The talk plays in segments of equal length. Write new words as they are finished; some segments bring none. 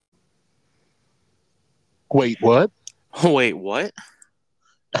Wait, what? Wait, what?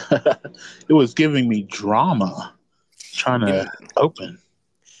 It was giving me drama. Trying You, to open.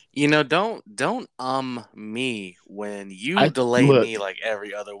 don't me when you I delay look. me like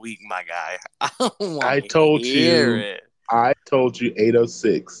every other week, my guy. I don't want I to told hear you. it. I told you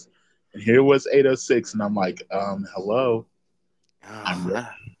 806, and here was 806, and I'm like, hello. I'm Oh, ready.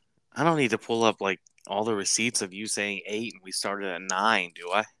 I don't need to pull up like all the receipts of you saying 8 and we started at 9,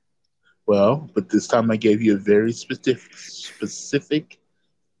 do I? Well, but this time I gave you a very specific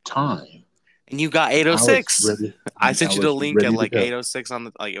time. And you got I was 806. ready. I I sent you the was link at ready to like go. 806 on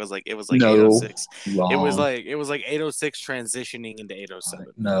the like it was like No, 806. wrong. It was like 806 transitioning into 807.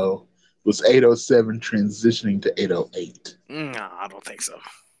 No, it was 807 transitioning to 808. No, I don't think so.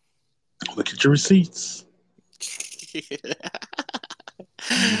 Look at your receipts.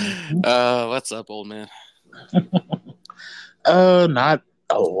 Mhm. What's up, old man? Not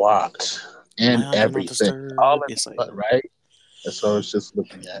a lot. And Well, do not everything. All disturb. in Yes, I one, am. right? That's what I was just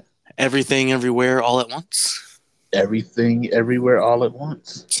looking at. Everything, everywhere, all at once. Everything, everywhere, all at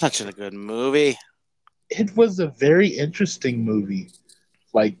once. Such a good movie. It was a very interesting movie.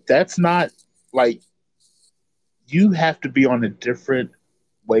 Like, that's not, like, you have to be on a different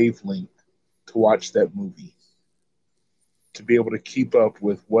wavelength to watch that movie to be able to keep up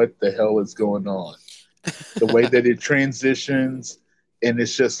with what the hell is going on. The way that it transitions, and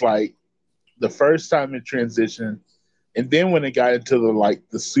it's just like the first time it transitioned, and then when it got into the like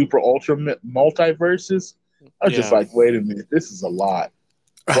the super ultra multiverses, I was just Yeah. like, wait a minute, this is a lot.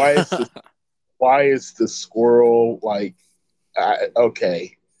 Why is the why is the squirrel like?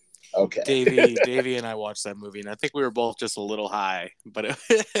 Okay, okay. Davey and I watched that movie, and I think we were both just a little high, but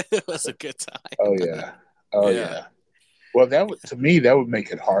it was a good Oh time. yeah, oh Yeah. yeah. Well, that would to me that would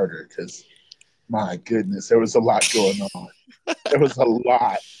make it harder because my goodness, there was a lot going on. There was a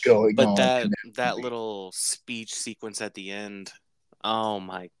lot going But on in that that movie. little speech sequence at the end, oh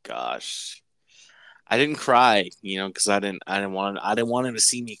my gosh. I didn't cry, because I didn't want him to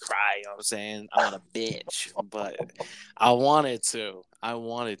see me cry, you know what I'm saying? I'm not a bitch, but I wanted to. I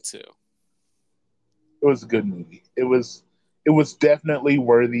wanted to. It was a good movie. It was definitely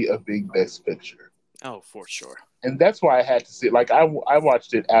worthy of being Best Picture, Oh, for sure. and that's why I had to see it. Like I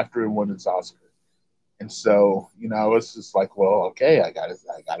watched it after it won its Oscar, and so I was just like, well, okay, I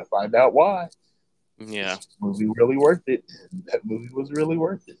gotta find out why. Yeah. This movie really worth it. And that movie was really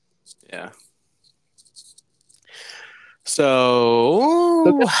worth it. Yeah. So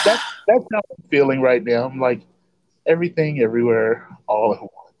So, that's how I'm feeling right now. I'm like everything, everywhere, all at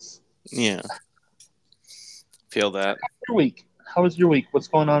once. yeah, feel that. Your week? How was your week? What's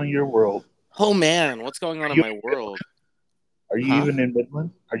going on in your world? Oh man, what's going on Are in you my world? are you Huh? even in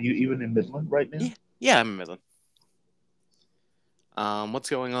Midland? Are you even in Midland right now? Yeah. Yeah, I'm in Midland. What's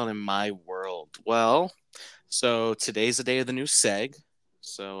going on in my world? Well, so today's the day of the new seg.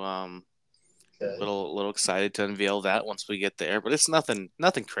 So, Okay. little excited to unveil that once we get there, but it's nothing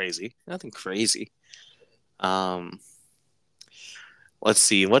crazy. Nothing crazy. Um, let's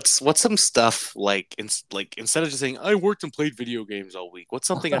see. What's some stuff like instead of just saying I worked and played video games all week, what's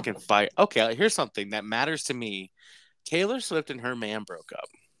something I can find? Okay, here's something that matters to me. Taylor Swift and her man broke up.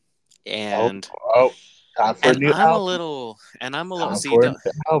 Oh, And oh, time for a new album. I'm a little Time see, for a new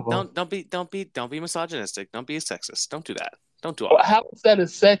album. don't be misogynistic, don't be a sexist, don't do that, don't do all Well, that. how is that a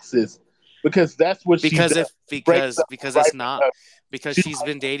sexist? Because that's what she because does. if She breaks up because right it's back not up. because She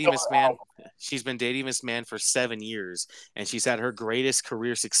might do an album. she's been dating this man for 7 years, and she's had her greatest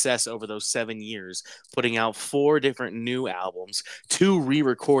career success over those 7 years, putting out four different new albums, two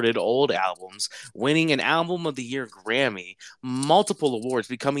re-recorded old albums, winning an album of the year Grammy, multiple awards,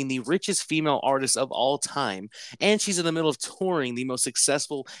 becoming the richest female artist of all time, and she's in the middle of touring the most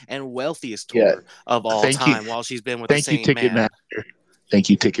successful and wealthiest Yeah. tour of all Thank you. time while she's been with the Thank you, same man. Ticketmaster. Thank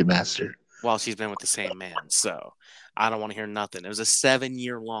you, Ticketmaster. So I don't want to hear nothing. It was a 7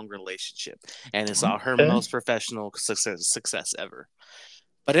 year long relationship, and it's her Okay. most professional success ever.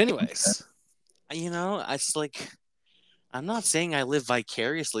 But anyways, I just like I'm not saying I live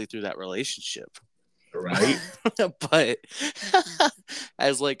vicariously through that relationship, Right. but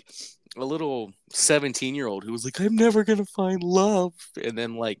as like a little 17-year-old who was like, I'm never gonna find love, and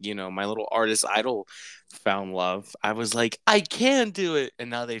then like my little artist idol found love, I was like, I can do it, and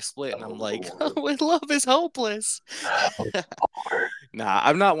now they split, and I'm Oh like, Lord. oh, love is hopeless. Oh Lord. Nah,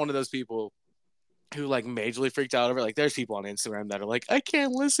 I'm not one of those people who like majorly freaked out over it. Like there's people on Instagram that are like, I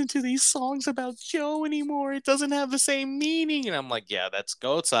can't listen to these songs about Joe anymore, it doesn't have the same meaning, and I'm like, yeah, that's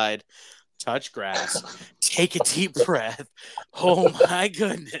go outside, touch grass, take a deep breath. Oh my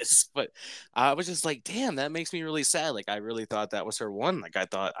goodness. But I was just like, damn, that makes me really sad. Like I really thought that was her one. Like I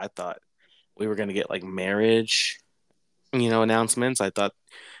thought we were gonna get like marriage, announcements. I thought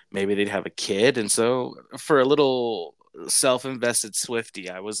maybe they'd have a kid, and so for a little self-invested Swifty,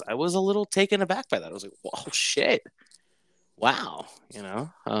 I was a little taken aback by that. I was like, "Whoa, shit, wow,"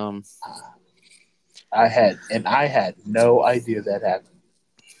 I had no idea that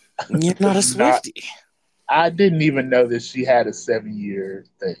happened. You're not a Not, Swifty. I didn't even know that she had a 7 year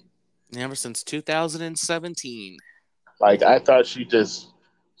thing. Ever since 2017. Like I thought she just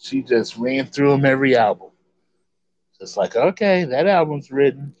ran through them every album. Just like, okay, that album's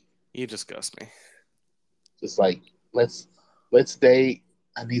written. You disgust me. Just like, let's let's date.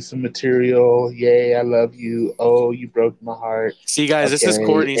 I need some material. Yay, I love you. Oh, you broke my heart. See, guys, this is Okay,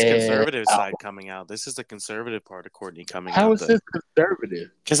 Courtney's and conservative side coming out. This is the conservative part of Courtney coming how out, is the this conservative?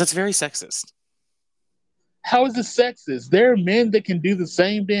 because that's very sexist. How is it sexist? There are men that can do the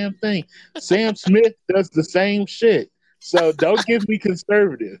same damn thing. Sam Smith does the same shit. So don't give me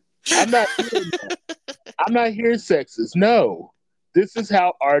conservative. I'm not hearing that. I'm not hearing sexist. No. This is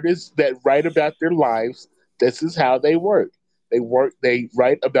how artists that write about their lives, this is how they work. They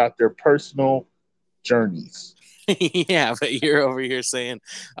write about their personal journeys. Yeah, but you're over here saying,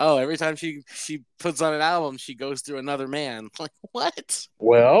 "Oh, every time she puts on an album, she goes through another man." Like what?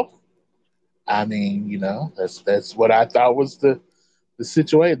 Well, I mean, that's what I thought was the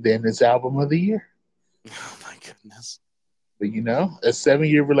situation. Then it's album of the year. Oh my goodness. But a 7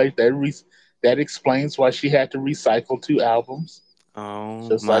 year relation that explains why she had to recycle two albums. Oh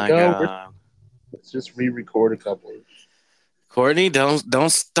Just like, my oh, god. let's just re-record a couple. Courtney, don't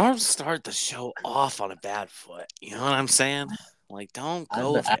start the show off on a bad foot. You know what I'm saying? Like, don't I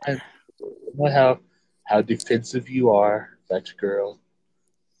go know, I there. know how defensive you are, about your girl.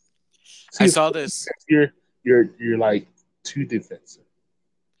 I See, saw this. you're like too defensive.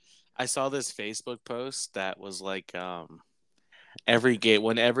 I saw this Facebook post that was like, every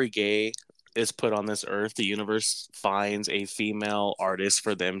gay is put on this earth, the universe finds a female artist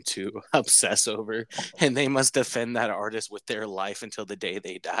for them to obsess over, and they must defend that artist with their life until the day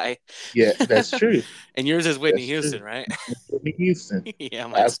they die. Yeah, that's true. And yours is Whitney That's true. Houston, right? Whitney Houston, Yeah,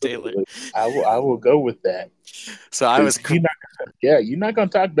 mine's Taylor. absolutely. I will go with that So I was because you're not gonna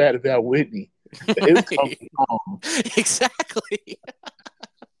talk bad about Whitney. It's coming home. exactly.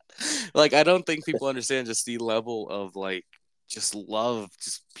 Like, I don't think people understand just the level of like just love,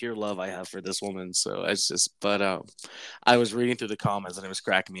 just pure love I have for this woman. So it's just, but I was reading through the comments and it was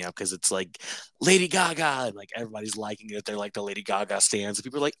cracking me up because it's like Lady Gaga, and like everybody's liking it. They're like the Lady Gaga stands. And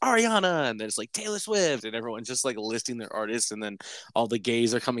people are like Ariana, and then it's like Taylor Swift, and everyone's just like listing their artists, and then all the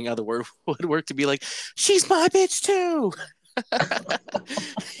gays are coming out of the woodwork to be like, she's my bitch too.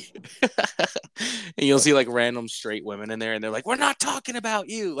 And you'll see like random straight women in there, and they're like, "We're not talking about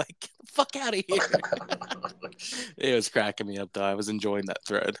you. Like, get the fuck out of here." It was cracking me up though. I was enjoying that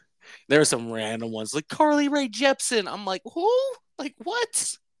thread. There were some random ones like Carly Rae Jepsen. I'm like, who? Like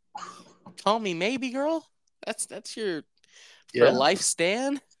what? Call me maybe girl. That's your for Yeah, life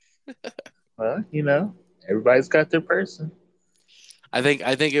stand. well, everybody's got their person. I think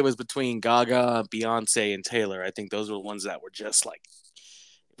it was between Gaga, Beyonce, and Taylor. I think those were the ones that were just like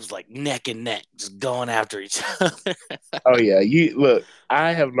it was like neck and neck, just going after each other. Oh yeah, you look.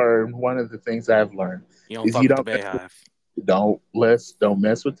 I have learned one of the things I've learned You don't is fuck with the Bayhive. don't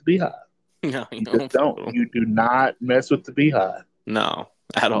mess with the Beehive. No, you You just don't fuck don't. with them. You do not mess with the Beehive. No,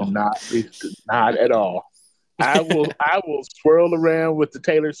 at Do all. not, not at all. I will swirl around with the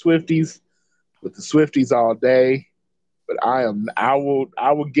Taylor Swifties, with the Swifties all day, but I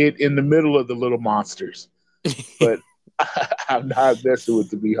will get in the middle of the little monsters, but I'm not messing with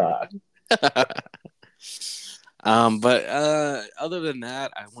the Beehive. But other than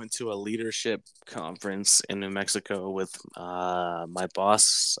that, I went to a leadership conference in New Mexico with my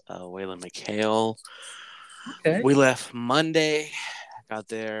boss, Waylon McHale. Okay. We left Monday, got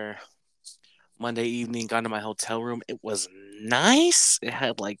there Monday evening, got into my hotel room. It was nice. It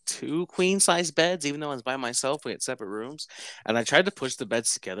had like two queen size beds, even though I was by myself. We had separate rooms. And I tried to push the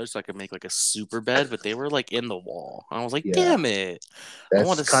beds together so I could make like a super bed, but they were like in the wall. I was like, Yeah, damn it. I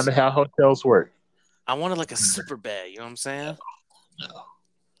want that's kind to of how hotels work. I wanted like a super bed, you know what I'm saying?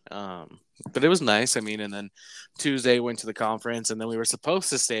 No. Um, but it was nice. I mean, and then Tuesday went to the conference, and then we were supposed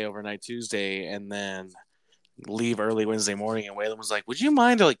to stay overnight Tuesday, and then leave early Wednesday morning. And Waylon was like, "Would you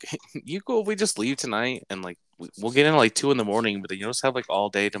mind like you go if we just leave tonight and like we'll get in at like 2 in the morning, but then you just have like all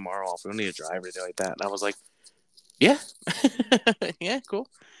day tomorrow off. We don't need to drive or anything like that." And I was like, "Yeah, yeah, cool."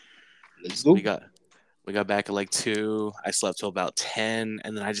 Let's So we go. got we got back at like 2. I slept till about 10,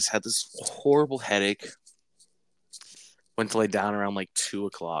 and then I just had this horrible headache. Went to lay down around like 2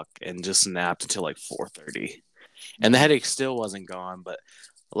 o'clock and just napped until like 4:30. And the headache still wasn't gone, but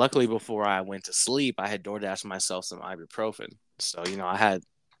Luckily, before I went to sleep, I had DoorDash myself some ibuprofen. So, I had,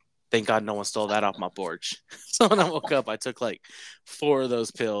 thank God no one stole that off my porch. So when I woke up, I took like 4 of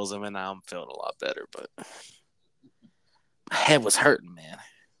those pills, and now I'm feeling a lot better. But my head was hurting, man.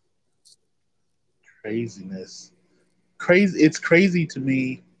 Craziness. Crazy. It's crazy to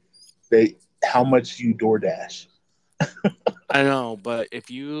me that how much you DoorDash. I know, but if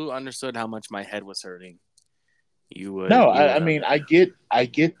you understood how much my head was hurting, you would No, you I would mean I get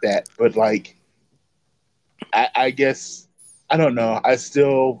that, but like I guess I don't know.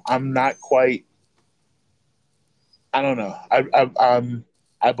 I'm not quite. I don't know.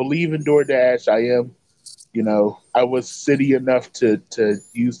 I believe in DoorDash. I am. I was city enough to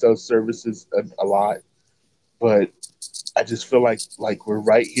use those services a lot, but I just feel like we're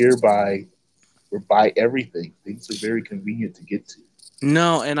by everything. Things are very convenient to get to.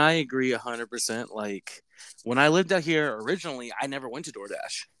 No, and I agree 100%. Like when I lived out here originally, I never went to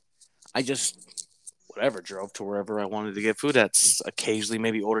DoorDash. I just whatever drove to wherever I wanted to get food. That's occasionally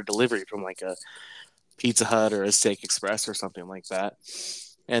maybe order delivery from like a Pizza Hut or a Steak Express or something like that.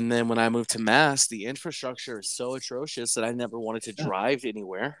 And then when I moved to Mass, the infrastructure is so atrocious that I never wanted to Yeah. drive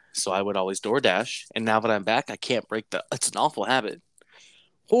anywhere. So I would always DoorDash. And now that I'm back, I can't break it's an awful habit,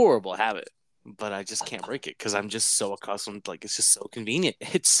 horrible habit, but I just can't break it because I'm just so accustomed. Like, it's just so convenient.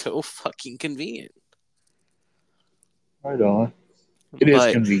 It's so fucking convenient. Right on. It is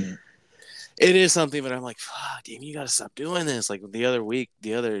But convenient. it is something, but I'm like, fuck, damn, you gotta stop doing this. Like the other week,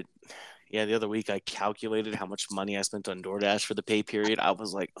 I calculated how much money I spent on DoorDash for the pay period. I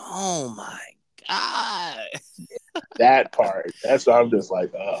was like, oh my God. That part. That's why I'm just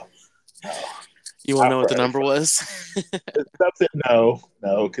like, oh no. You want to Not know what the Friday. number was? Something, no,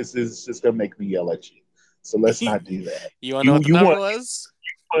 because it's just gonna make me yell at you. So let's not do that. You want to know You what the you number want was?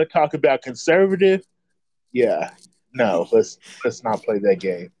 to talk about conservative? Yeah, no. Let's not play that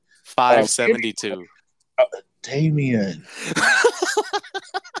game. Um, 572. Damien,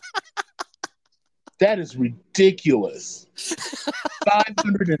 that is ridiculous.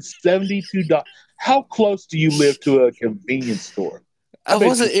 $572. How close do you live to a convenience store? I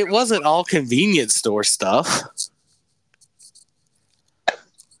bet you. It wasn't all convenience store stuff.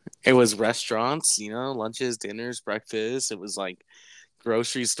 It was restaurants, lunches, dinners, breakfast. It was like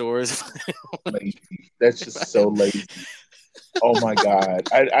grocery stores. Lazy. That's just so lazy. Oh my god.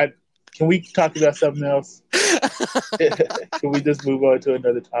 I can we talk about something else? Can we just move on to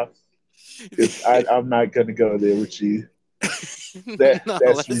another topic? Because I'm not gonna go there with you. No, That's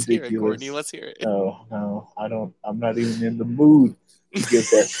let's hear it, Courtney. ridiculous. Let's hear it. No, I don't. I'm not even in the mood to give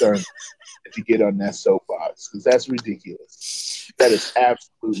that sermon to get on that soapbox because that's ridiculous. That is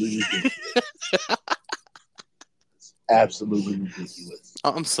absolutely ridiculous. Absolutely ridiculous.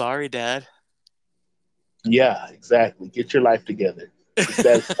 I'm sorry, Dad. Yeah, exactly. Get your life together.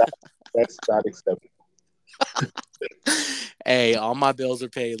 That's not acceptable. Hey, all my bills are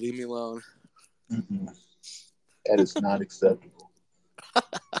paid. Leave me alone. Mm-mm. That is not acceptable.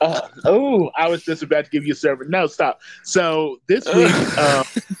 I was just about to give you a sermon. No, stop. So this week,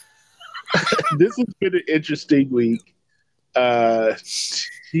 this has been an interesting week.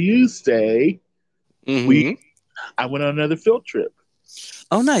 Tuesday, Mm-hmm. I went on another field trip.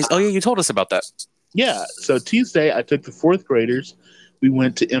 Oh, nice. Oh, yeah, you told us about that. Yeah, so Tuesday I took the fourth graders. We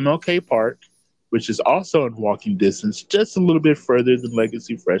went to MLK Park, which is also in walking distance, just a little bit further than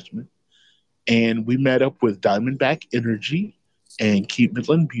Legacy Freshman. And we met up with Diamondback Energy and Keep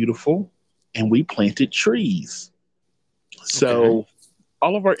Midland Beautiful, and we planted trees. Okay. So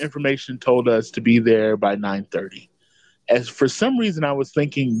all of our information told us to be there by 9:30. As for some reason I was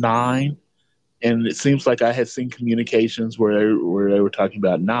thinking 9, and it seems like I had seen communications where they were talking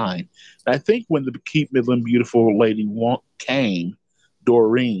about 9. And I think when the Keep Midland Beautiful lady came,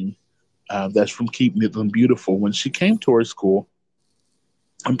 Doreen, that's from Keep Midland Beautiful, when she came to our school,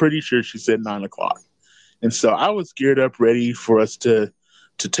 I'm pretty sure she said 9 o'clock. And so I was geared up, ready for us to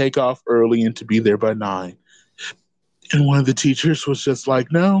take off early and to be there by 9. And one of the teachers was just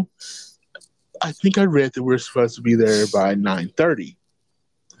like, "No, I think I read that we're supposed to be there by 9:30."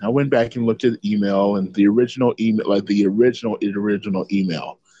 I went back and looked at the email, and the original email, like the original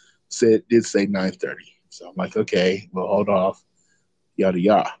email, did say 9:30. So I'm like, okay, well, hold off, yada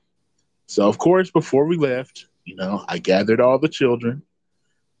yada. So of course, before we left, I gathered all the children,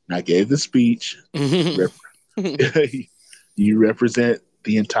 and I gave the speech. You represent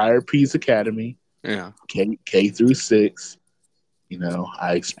the entire Pease Academy, Yeah. K through 6.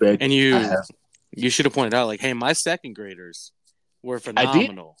 I expect And I have. you should have pointed out, like, hey, my second graders were I did.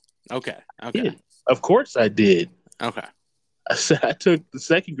 phenomenal. Okay. I Okay. did. Of course, I did. Okay. I took the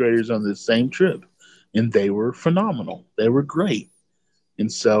second graders on the same trip, and they were phenomenal. They were great.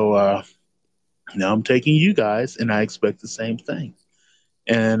 And so now I'm taking you guys, and I expect the same thing.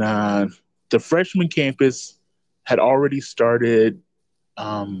 And the freshman campus had already started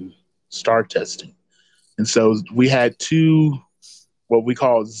star testing. And so we had two, what we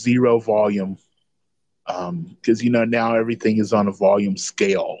call zero volume, because, now everything is on a volume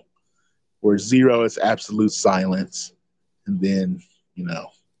scale, where zero is absolute silence. And then, you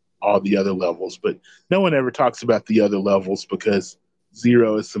know, all the other levels. But no one ever talks about the other levels because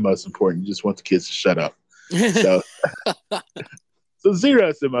zero is the most important. You just want the kids to shut up. So, so zero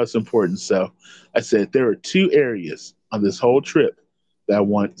is the most important. So I said there are two areas on this whole trip that I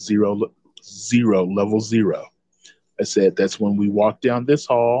want zero, level zero. I said that's when we walk down this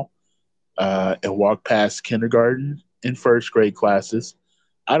hall and walk past kindergarten and first grade classes.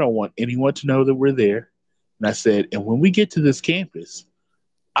 I don't want anyone to know that we're there. And I said, and when we get to this campus,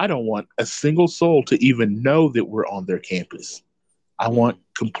 I don't want a single soul to even know that we're on their campus. I want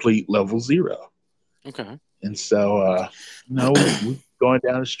complete level zero. Okay. And so, we're going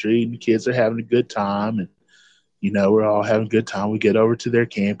down the street and the kids are having a good time. And, we're all having a good time. We get over to their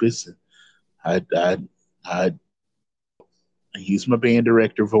campus. And I use my band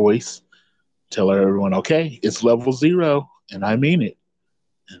director voice, tell everyone, okay, it's level zero. And I mean it.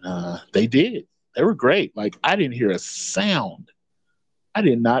 And they did. They were great. Like, I didn't hear a sound. I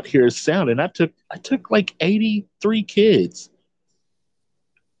did not hear a sound. And I took like 83 kids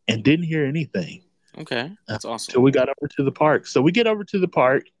and didn't hear anything. Okay. That's awesome. Till we got over to the park. So we get over to the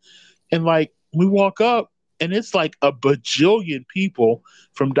park and like we walk up and it's like a bajillion people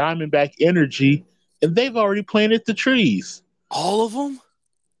from Diamondback Energy and they've already planted the trees. All of them?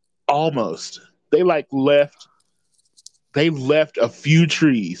 Almost. They left a few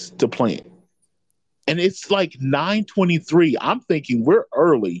trees to plant. And it's like 9:23. I'm thinking we're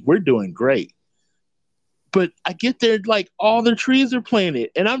early. We're doing great. But I get there, like all the trees are planted.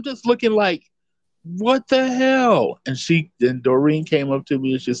 And I'm just looking like, what the hell? And Doreen came up to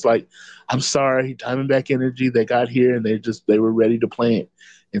me. It's just like, I'm sorry, Diamondback Energy, they got here and they were ready to plant.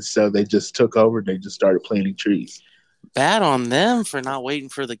 And so they just took over and they just started planting trees. Bad on them for not waiting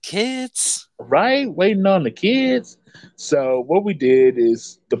for the kids. Right? Waiting on the kids. So what we did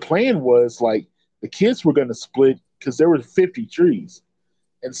is the plan was like the kids were going to split because there were 50 trees.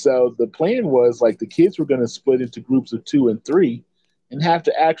 And so the plan was like the kids were going to split into groups of 2 and 3 and have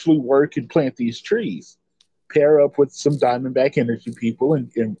to actually work and plant these trees, pair up with some Diamondback Energy people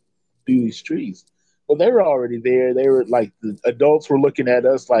and do these trees. Well, they were already there. They were like, the adults were looking at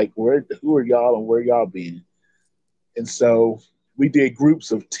us like, who are y'all and where y'all been? And so we did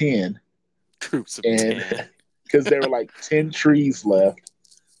groups of 10. Groups of 10. Because there were like 10 trees left.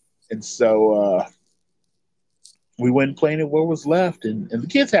 And so we went and planted what was left. And the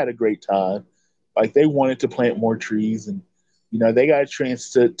kids had a great time. Like they wanted to plant more trees. And, they got a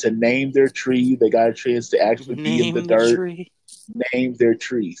chance to name their tree. They got a chance to actually be in the dirt. Name their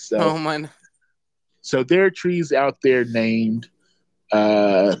tree. So, oh, my. So there are trees out there named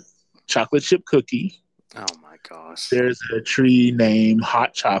Chocolate Chip Cookie. Oh, my gosh. There's a tree named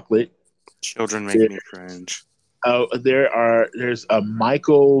Hot Chocolate. Children make me cringe. Oh, there's a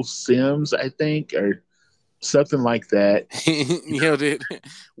Michael Sims, I think, or something like that. Yo, dude,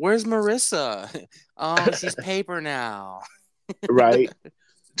 where's Marissa? Oh, she's paper now. Right?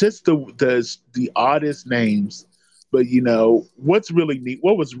 Just the oddest names. But what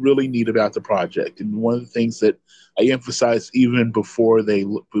was really neat about the project, and one of the things that I emphasized even before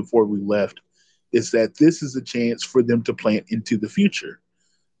we left, is that this is a chance for them to plant into the future.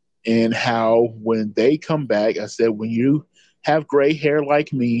 And how when they come back, I said, when you have gray hair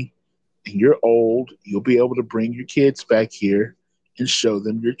like me and you're old, you'll be able to bring your kids back here and show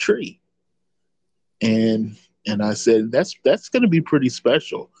them your tree. And I said, that's going to be pretty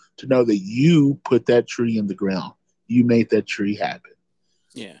special to know that you put that tree in the ground. You made that tree happen.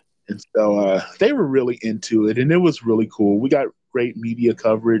 Yeah. And so they were really into it, and it was really cool. We got great media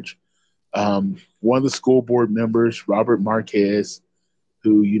coverage. One of the school board members, Robert Marquez,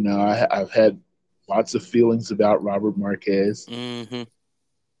 who, I've had lots of feelings about Robert Marquez. Mm-hmm.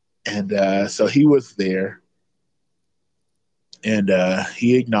 And so he was there. And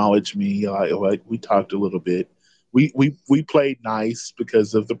he acknowledged me. Like we talked a little bit. We played nice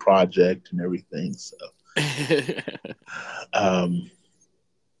because of the project and everything. So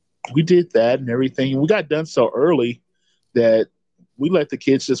we did that and everything. And we got done so early that we let the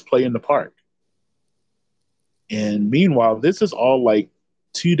kids just play in the park. And meanwhile, this is all like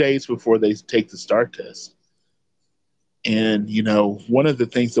 2 days before they take the STAR test. And, one of the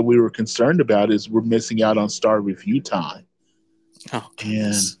things that we were concerned about is we're missing out on STAR review time. Oh,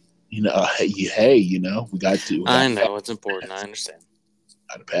 and, hey, we got to. I know it's important. I understand.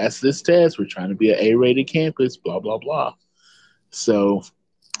 gotta pass this test. We're trying to be an A-rated campus, blah, blah, blah. So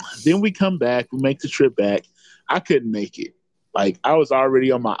then we come back, we make the trip back. I couldn't make it. Like, I was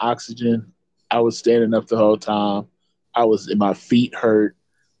already on my oxygen. I was standing up the whole time. My feet hurt.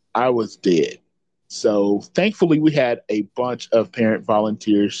 I was dead. So thankfully, we had a bunch of parent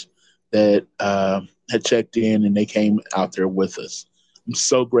volunteers that had checked in and they came out there with us. I'm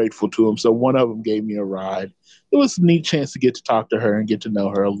so grateful to them. So one of them gave me a ride. It was a neat chance to get to talk to her and get to know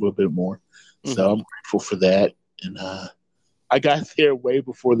her a little bit more. So Mhm. I'm grateful for that. And I got there way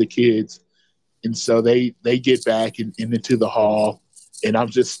before the kids, and so they get back and into the hall, and I'm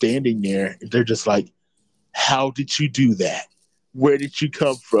just standing there, and they're just like, "How did you do that? Where did you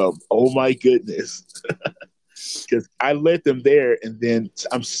come from? Oh my goodness!" Because I led them there, and then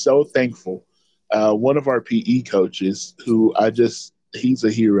I'm so thankful. One of our PE coaches, he's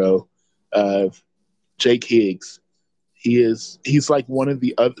a hero, uh, Jake Higgs. He's like one of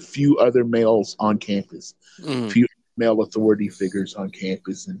the few other males on campus, Mhm. few male authority figures on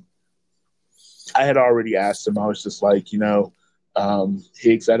campus, and I had already asked him. I was just like,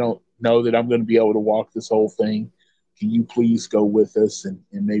 Higgs, I don't know that I'm going to be able to walk this whole thing. Can you please go with us and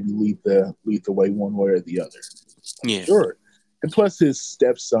maybe lead the way one way or the other? Like, Yeah. sure. And plus, his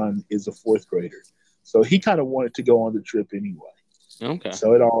stepson is a fourth grader, so he kind of wanted to go on the trip anyway. Okay.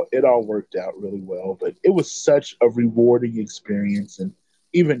 So it all worked out really well. But it was such a rewarding experience, and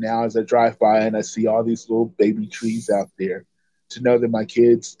even now, as I drive by and I see all these little baby trees out there, to know that my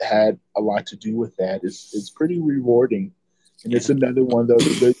kids had a lot to do with that is pretty rewarding, and Yeah. it's another one of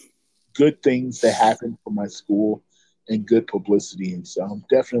those good things that happened for my school and good publicity, and so I'm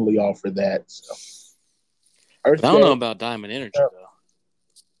definitely all for that. So But Earth I don't know Day, about Diamond Energy though.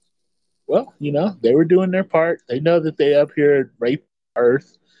 well, they were doing their part. They know that they up here rape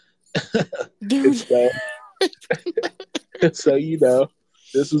Earth, and Dude. so so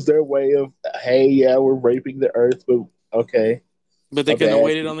this was their way of, hey, yeah, we're raping the Earth, but okay, But they my couldn't have bad.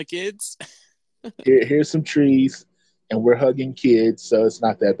 waited on the kids. Here's some trees, and we're hugging kids, so it's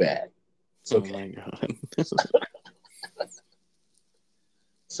not that bad. It's Oh okay. my god.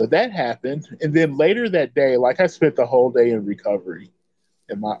 So that happened, and then later that day, like I spent the whole day in recovery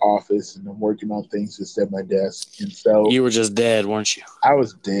in my office, and I'm working on things just at my desk, and so You were just dead, weren't you? I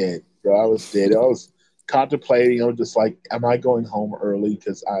was dead, bro. I was dead. I was contemplating. I was just like, am I going home early?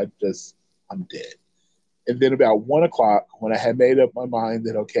 Because I'm dead. And then about 1 o'clock, when I had made up my mind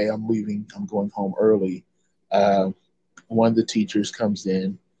that okay, I'm leaving, I'm going home early. Uh, One of the teachers comes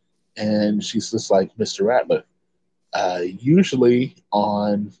in, and she's just like, Mr. Ratliff, usually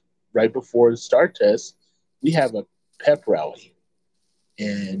on right before the start test, we have a pep rally,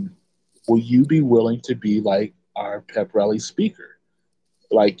 and will you be willing to be like our pep rally speaker?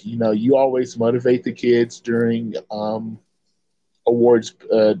 Like, you always motivate the kids during awards,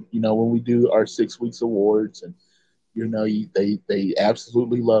 when we do our 6 weeks awards, and they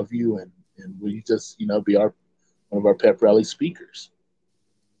absolutely love you, and will you just be our one of our pep rally speakers?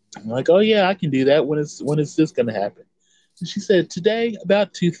 I'm like, oh yeah, I can do that. When is this going to happen? And she said today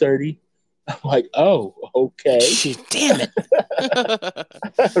about 2:30. I'm like, oh, okay. Damn it.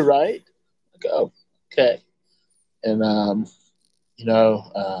 Right. Like, oh, okay. And you know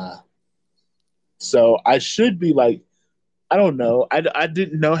uh so I should be like, I don't know, I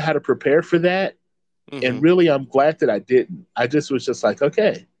didn't know how to prepare for that, and Hmm. really I'm glad that I didn't. I just was just like,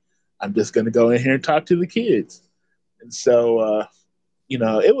 okay, I'm just going to go in here and talk to the kids. And so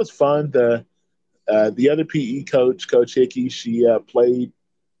it was fun. The other PE coach, Coach Hickey, she played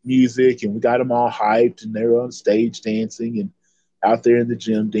music, and we got them all hyped, and they were on stage dancing and out there in the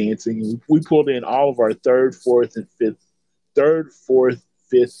gym dancing. And we pulled in all of our third, fourth, fifth,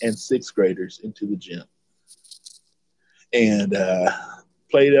 and sixth graders into the gym, and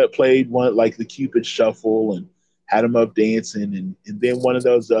played one like the Cupid Shuffle, and had them up dancing, and then one of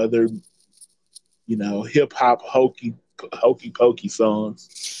those other hip hop hokey pokey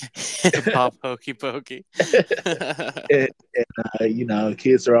songs. Pop hokey pokey. And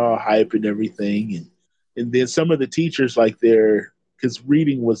kids are all hype and everything, and then some of the teachers, like, they're, because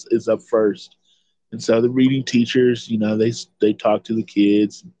reading is up first, and so the reading teachers, they talk to the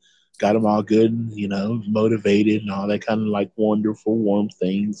kids, got them all good and motivated and all that kind of like wonderful warm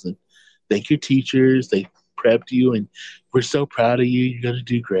things, and thank your teachers, they prepped you, and we're so proud of you, you're gonna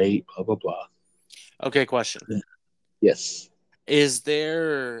do great, blah blah blah. Okay, question. Yes. Is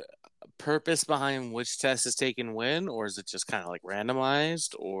there purpose behind which test is taken when, or is it just kind of like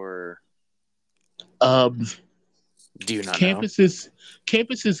randomized, or um do you not know?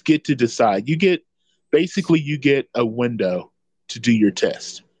 campuses get to decide. You get a window to do your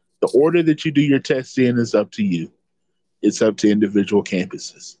test. The order that you do your test in is up to you. It's up to individual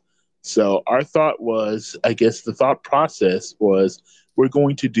campuses. So our thought was, I guess the thought process was, we're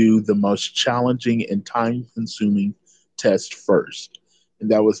going to do the most challenging and time consuming test first. And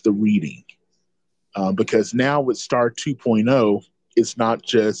that was the reading. Because now with STAR 2.0, it's not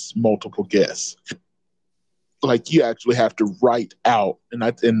just multiple guess. Like you actually have to write out,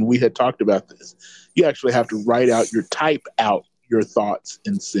 and we had talked about this. You actually have to write out type out your thoughts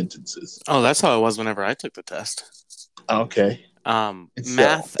in sentences. Oh, that's how it was whenever I took the test. Okay.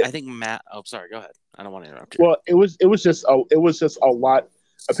 Math. I think math. Oh, sorry. Go ahead. I don't want to interrupt you. Well, it was just a lot.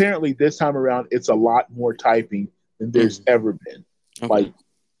 Apparently, this time around, it's a lot more typing than there's ever been. Okay. Like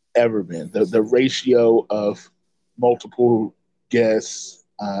ever been. The ratio of multiple guess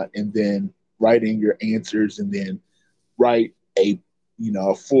and then writing your answers and then write a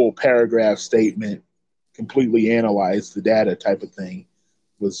full paragraph statement, completely analyze the data type of thing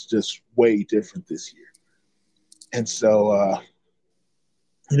was just way different this year. And so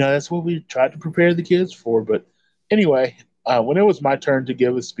that's what we tried to prepare the kids for. But anyway, when it was my turn to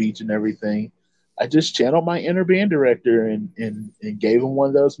give a speech and everything, I just channeled my inner band director and gave him one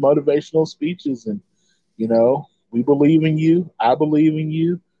of those motivational speeches. And, we believe in you. I believe in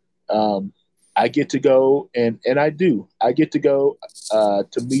you. I get to go, and I do. I get to go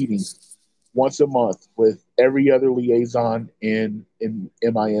to meetings once a month with every other liaison in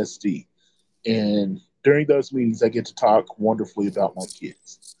MISD. And during those meetings, I get to talk wonderfully about my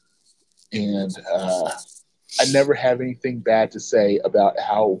kids. And I never have anything bad to say about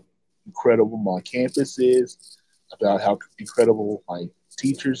how incredible my campus is, about how incredible my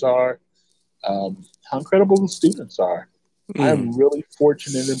teachers are, how incredible the students are. I'm really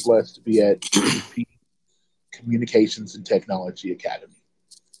fortunate and blessed to be at UP Communications and Technology Academy.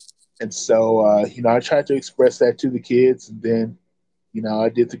 And so, I tried to express that to the kids. And then, I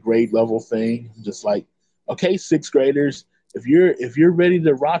did the grade level thing. I'm just like, okay, sixth graders, if you're ready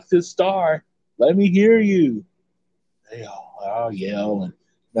to rock this star, let me hear you. I'll yell,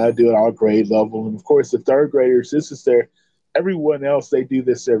 and I do it all grade level. And of course, the third graders, everyone else, they do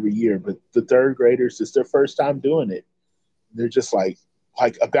this every year, but the third graders, it's their first time doing it. They're just like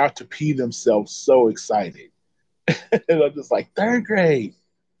about to pee themselves, so excited. And I'm just like, third grade,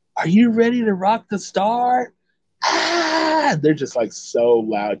 are you ready to rock the star? Ah! They're just like so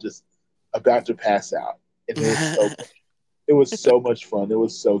loud, just about to pass out. And it was so much fun. It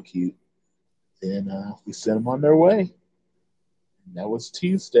was so cute. Then we sent them on their way. And that was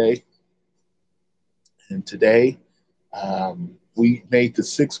Tuesday. And today, we made the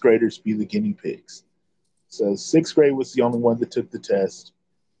sixth graders be the guinea pigs. So sixth grade was the only one that took the test.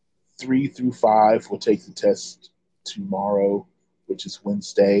 3 through 5 will take the test tomorrow, which is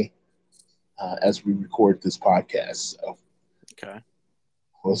Wednesday, as we record this podcast. So, okay,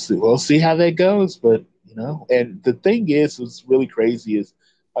 we'll see how that goes. But and the thing is, what's really crazy is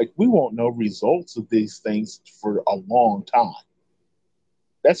we won't know results of these things for a long time.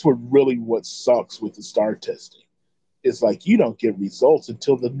 That's what sucks with the STAR testing. It's you don't get results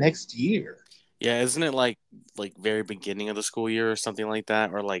until the next year. Yeah, isn't it like very beginning of the school year or something like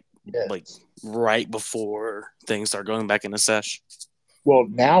that, or yes. Right before things start going back into sesh? Well,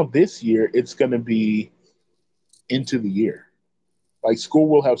 now this year it's going to be into the year. School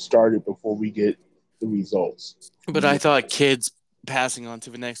will have started before we get the results. But I thought kids passing on to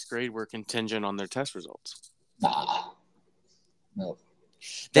the next grade were contingent on their test results. Nah, no.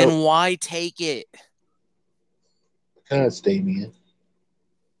 Then why take it? Because, Damien.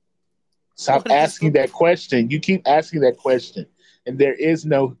 Stop asking that question. You keep asking that question, and there is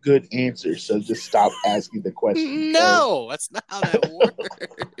no good answer. So just stop asking the question. No, that's not how that works.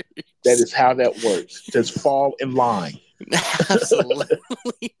 That is how that works. Just fall in line.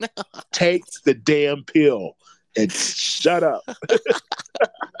 Absolutely not. Take the damn pill and shut up.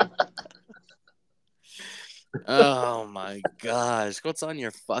 Oh my gosh. What's on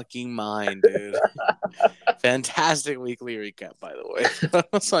your fucking mind, dude? Fantastic weekly recap, by the way.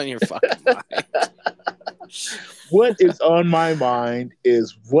 What's on your fucking mind? What is on my mind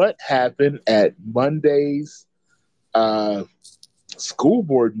is what happened at Monday's school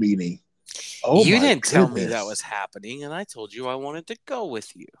board meeting. Oh, you didn't tell me that was happening, and I told you I wanted to go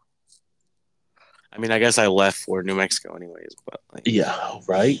with you. I mean, I guess I left for New Mexico anyways, but yeah,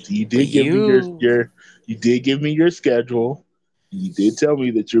 right. You did give me you did give me your schedule. You did tell me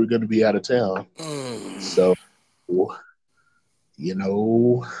that you were going to be out of town. So, go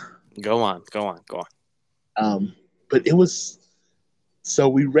on. But it was so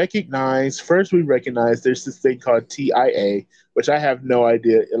we recognize there's this thing called TIA, which I have no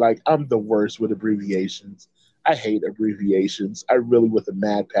idea. I'm the worst with abbreviations. I hate abbreviations. I really, with a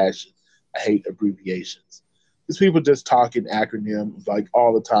mad passion, I hate abbreviations. Because people just talk in acronyms like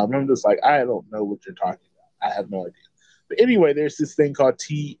all the time. I'm just like, I don't know what you're talking about. I have no idea. But anyway, there's this thing called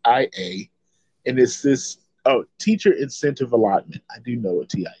TIA, and it's this teacher incentive allotment. I do know what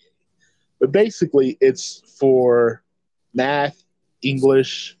TIA, but basically it's for math,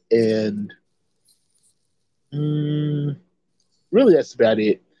 English, and really that's about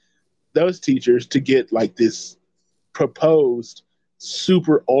it. Those teachers to get like this proposed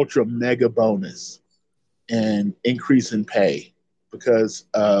super ultra mega bonus and increase in pay because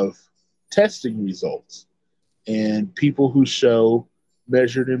of testing results and people who show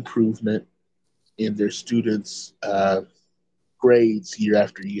measured improvement in their students' grades year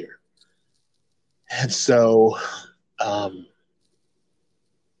after year. And so um,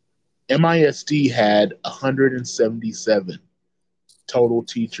 MISD had 177 total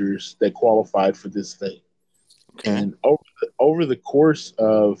teachers that qualified for this thing. Okay. And over the course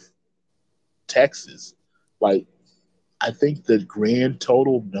of Texas, like I think the grand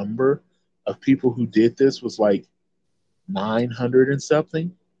total number of people who did this was like 900 and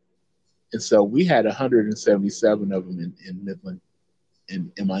something. And so we had 177 of them in Midland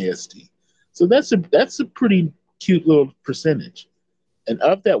in MISD. So that's a pretty cute little percentage. And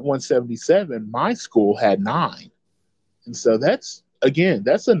of that 177, my school had nine. And so that's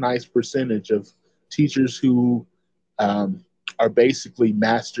a nice percentage of teachers who um, are basically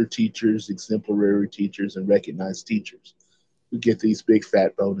master teachers, exemplary teachers, and recognized teachers who get these big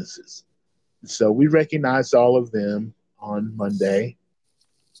fat bonuses. So we recognized all of them on Monday.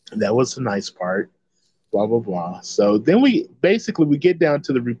 And that was the nice part. Blah blah blah. So then we get down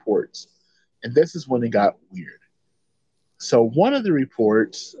to the reports, and this is when it got weird. So one of the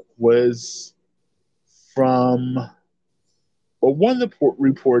reports was from, well, one of the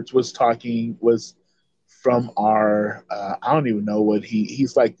reports was from our I don't even know what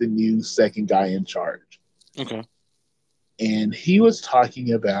he's like the new second guy in charge, Okay. and he was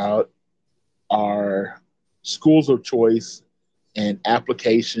talking about our schools of choice and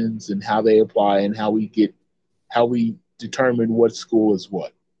applications and how they apply and how we determine what school is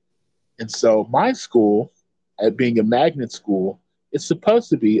what. And so my school, at being a magnet school, is supposed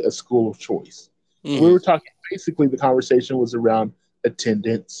to be a school of choice. We Hmm. were talking basically the conversation was around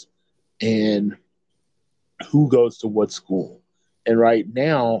attendance and who goes to what school. And right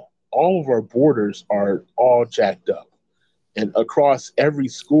now, all of our borders are all jacked up. And across every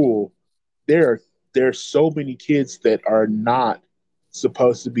school, there are there's so many kids that are not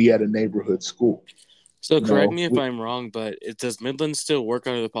supposed to be at a neighborhood school. So You correct know, me if I'm wrong, but does Midland still work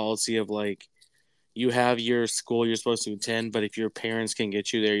under the policy of like you have your school you're supposed to attend, but if your parents can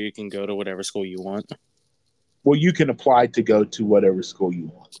get you there, you can go to whatever school you want? well, you can apply to go to whatever school you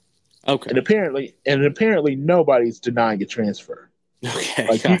want, Okay. and apparently nobody's denying a transfer. Okay.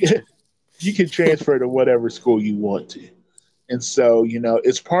 Like Gotcha. you can transfer to whatever school you want to. And so,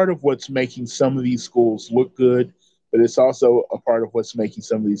 it's part of what's making some of these schools look good, but it's also a part of what's making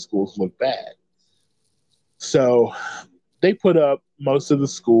some of these schools look bad. So they put up most of the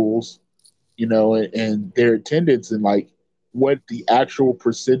schools, and their attendance and like what the actual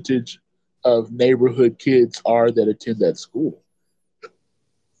percentage of neighborhood kids are that attend that school.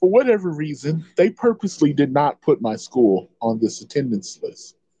 For whatever reason, they purposely did not put my school on this attendance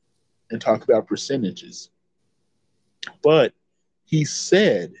list and talk about percentages. But he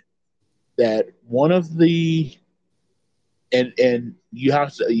said that one of the and you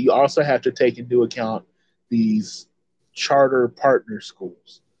also have to take into account these charter partner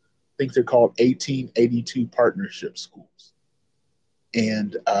schools. I think they're called 1882 partnership schools,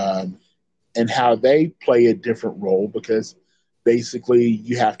 and how they play a different role because basically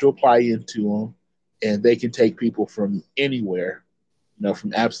you have to apply into them, and they can take people from anywhere,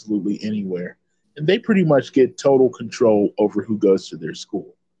 from absolutely anywhere, and they pretty much get total control over who goes to their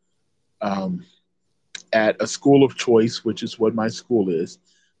school. Um, at a school of choice, which is what my school is,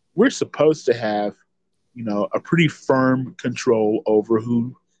 we're supposed to have, a pretty firm control over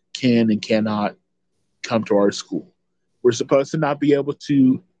who can and cannot come to our school. We're supposed to not be able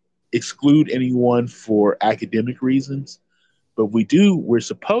to exclude anyone for academic reasons, but we're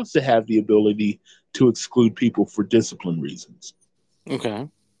supposed to have the ability to exclude people for discipline reasons. Okay.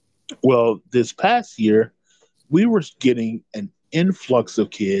 Well, this past year, we were getting an influx of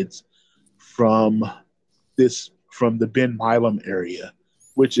kids from from the Ben Milam area,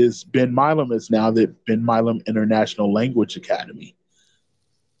 which is Ben Milam is now the Ben Milam International Language Academy.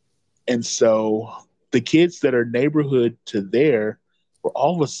 And so the kids that are neighborhood to there were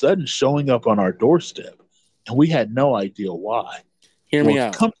all of a sudden showing up on our doorstep, and we had no idea why. Hear me Well,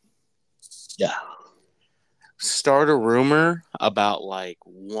 out. come, yeah, Start a rumor about like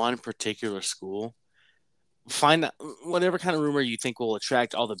one particular school find out whatever kind of rumor you think will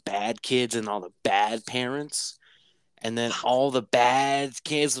attract all the bad kids and all the bad parents, and then all the bad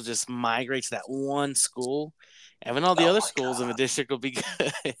kids will just migrate to that one school, and then all the Oh other my schools in the God. district will be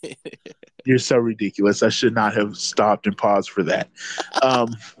good. You're so ridiculous. I should not have stopped and paused for that.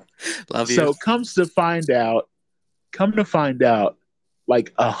 Um, Love you. so come to find out,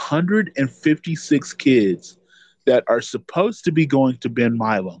 like 156 kids that are supposed to be going to Ben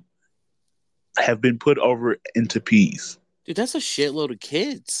Milam have been put over into Peas. Dude, that's a shitload of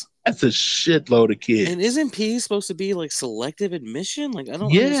kids. That's a shitload of And kids. isn't P supposed to be like selective admission? Like, I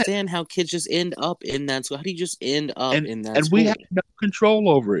don't Yeah, understand how kids just end up in that school. How do you just end up in that and we had school? no control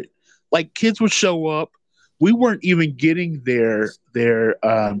over it. Like kids would show up. We weren't even getting their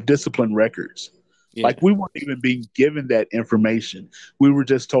discipline records. Yeah. Like we weren't even being given that information. We were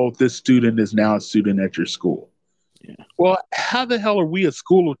just told this student is now a student at your school. Yeah. Well, how the hell are we a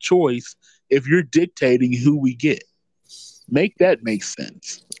school of choice if you're dictating who we get? Make that make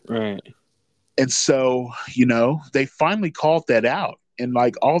sense. Right. And so, they finally called that out. And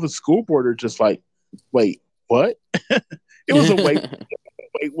like all the school board are just like, wait, what? It was a wait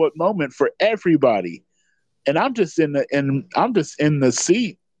what moment for everybody. And I'm just in the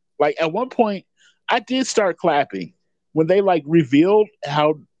seat. Like at one point I did start clapping when they like revealed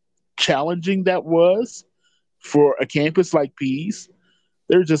how challenging that was for a campus like Pease.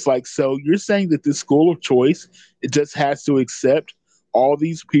 They're just like, so you're saying that this school of choice, it just has to accept all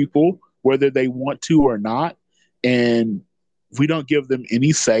these people, whether they want to or not, and we don't give them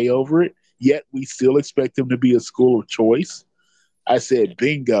any say over it, yet we still expect them to be a school of choice. I said,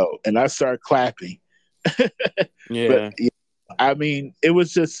 bingo, and I started clapping. But Yeah. yeah, I mean, it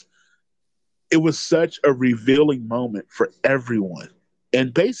was such a revealing moment for everyone.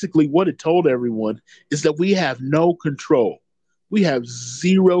 And basically, what it told everyone is that we have no control. We have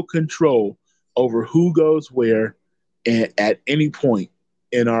zero control over who goes where and at any point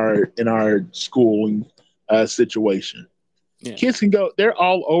in our schooling situation. Yeah. Kids can go; they're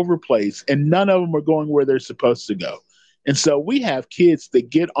all over place, and none of them are going where they're supposed to go. And so we have kids that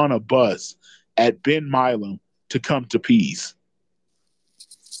get on a bus at Ben Milam to come to Peace.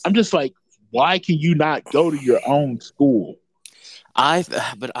 I'm just like, why can you not go to your own school?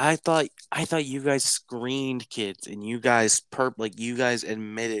 But I thought you guys screened kids and you guys like you guys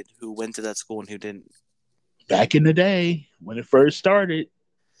admitted who went to that school and who didn't. Back in the day when it first started.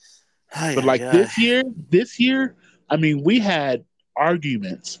 Ay, But ay, like ay. this year, I mean, we had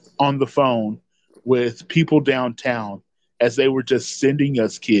arguments on the phone with people downtown as they were just sending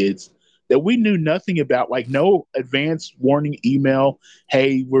us kids that we knew nothing about, like no advance warning email.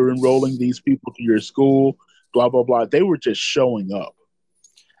 Hey, we're enrolling these people to your school, blah, blah, blah. They were just showing up.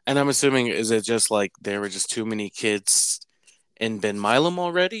 And I'm assuming, is it just like there were just too many kids in Ben Milam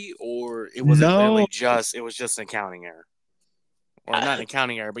already, or it was it No, really just it was just an accounting error, or not an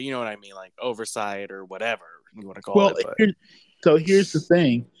accounting error, but you know what I mean, like oversight or whatever you want to call well, it. But so here's the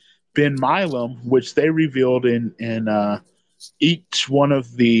thing. Ben Milam, which they revealed in each one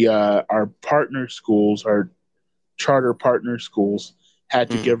of the our partner schools, our charter partner schools, had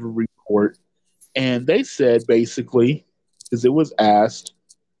to mm, give a report, and they said basically, because it was asked,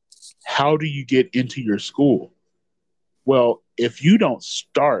 how do you get into your school? Well, if you don't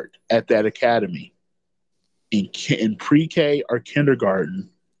start at that academy in pre-K or kindergarten,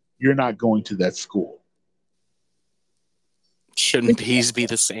 you're not going to that school. shouldn't bees be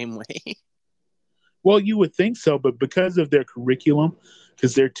the same way? Well, you would think so, but because of their curriculum,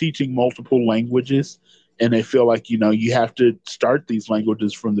 because they're teaching multiple languages, and they feel like you have to start these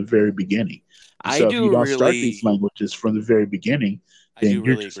languages from the very beginning. And I so, if you do don't start these really, languages from the very beginning, I then do you're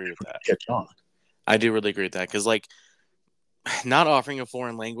really just agree with never going that. to catch on. I do really agree with that because like not offering a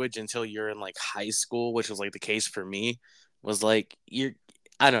foreign language until you're in like high school, which was like the case for me, was like you're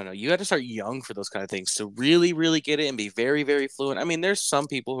I don't know, you got to start young for those kind of things to really, really get it and be very, very fluent. I mean, there's some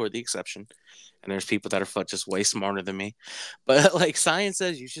people who are the exception, and there's people that are just way smarter than me. But like science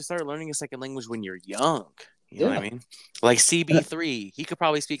says, you should start learning a second language when you're young. You know what I Yeah, mean? Like CB3, he could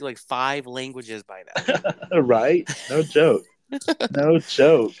probably speak like 5 languages by right. No joke. No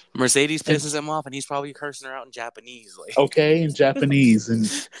joke. Mercedes And pisses him off, and he's probably cursing her out in Japanese. okay, in Japanese and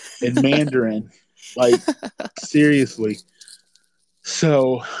in Mandarin, like seriously.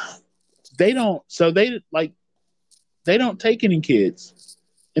 So they don't. So they like they don't take any kids,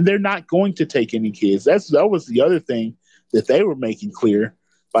 and they're not going to take any kids. That was the other thing that they were making clear.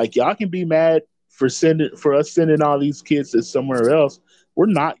 Like y'all can be mad for us sending all these kids to somewhere else. We're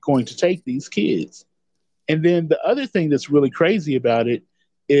not going to take these kids. And then the other thing that's really crazy about it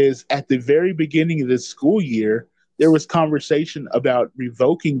is at the very beginning of this school year, there was conversation about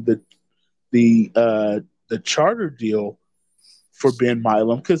revoking the the charter deal for Ben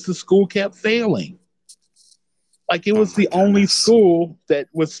Milam because the school kept failing. Like it Oh was my the only goodness. school that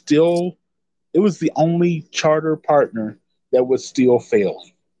was still, it was the only charter partner that was still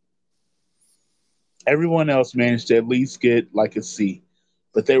failing. Everyone else managed to at least get like a C,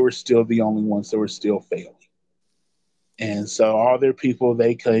 but they were still the only ones that were still failing. And so all their people,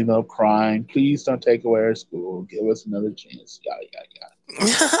 they came up crying, please don't take away our school, give us another chance, yada, yada,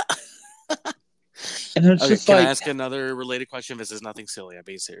 yada. And it's Okay, just can I like, ask another related question? This is nothing silly. I'm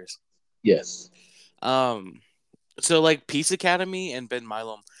being serious. yes. Um, so like Peace Academy and Ben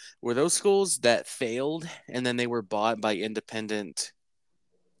Milam, were those schools that failed and then they were bought by independent,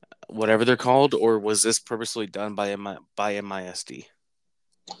 whatever they're called, or was this purposely done by MISD?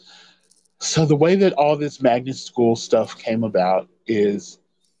 So the way that all this magnet school stuff came about is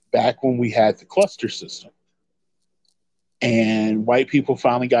back when we had the cluster system. And white people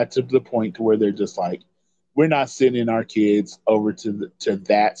finally got to the point to where they're just like, we're not sending our kids over to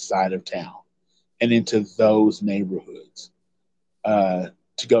that side of town and into those neighborhoods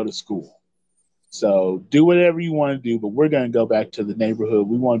to go to school. So do whatever you want to do, but we're going to go back to the neighborhood.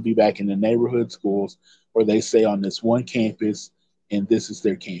 We want to be back in the neighborhood schools where they stay on this one campus and this is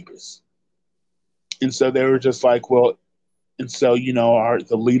their campus. And so they were just like, well, and so the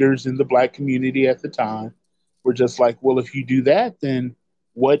leaders in the black community at the time were just like, well, if you do that, then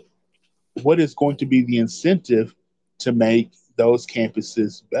what what is going to be the incentive to make those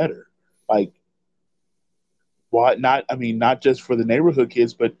campuses better? Like, why not? I mean, not just for the neighborhood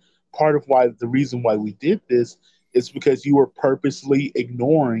kids, but part of why the reason why we did this is because you were purposely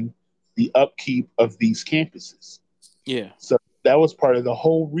ignoring the upkeep of these campuses. Yeah. So that was part of the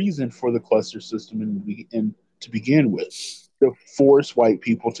whole reason for the cluster system in to begin with, to force white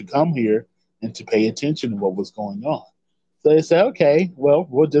people to come here and to pay attention to what was going on. So they said, okay, well,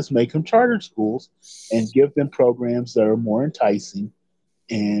 we'll just make them charter schools and give them programs that are more enticing,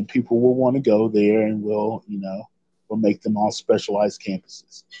 and people will want to go there, and we'll make them all specialized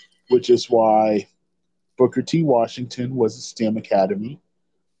campuses, which is why Booker T. Washington was a STEM academy.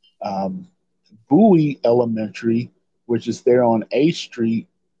 Um, Bowie Elementary, which is there on A Street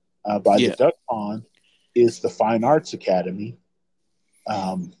by the Yeah. Duck Pond, is the Fine Arts Academy.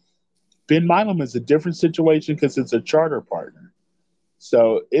 Um, Ben Milam is a different situation because it's a charter partner.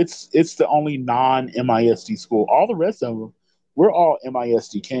 So it's the only non-MISD school. All the rest of them, we're all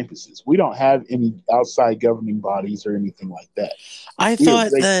MISD campuses. We don't have any outside governing bodies or anything like that. I We are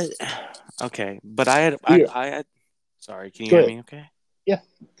thought they, that okay, but we are, I had sorry, can you Go hear ahead. me okay? Yeah,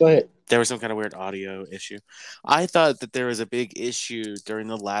 go ahead. There was some kind of weird audio issue. I thought that there was a big issue during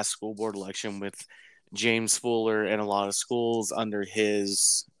the last school board election with James Fuller and a lot of schools under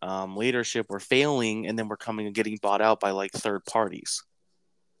his leadership were failing and then were coming and getting bought out by like third parties.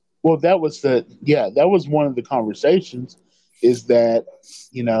 Well, that was one of the conversations, is that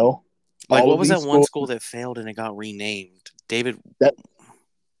you know Like, all what of was that these one schools school that failed and it got renamed? David that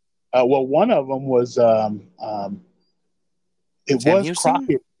well, one of them was it Sam was Houston?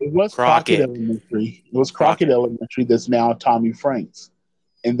 Crockett. It was Crockett Crockett. Elementary. It was Crockett Crockett. Elementary that's now Tommy Franks.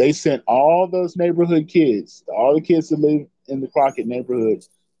 And they sent all those neighborhood kids, all the kids that live in the Crockett neighborhood,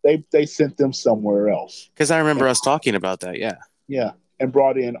 they sent them somewhere else. Because I And remember us talking about that. Yeah. yeah, and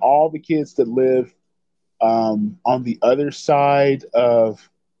brought in all the kids that live on the other side of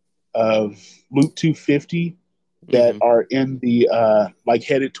Loop 250 that Hmm. are in the like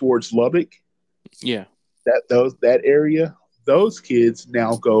headed towards Lubbock. Yeah. That area, those kids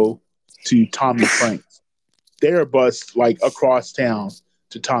now go to Tommy Franks. They're bused like across town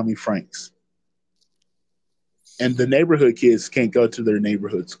to Tommy Franks, and the neighborhood kids can't go to their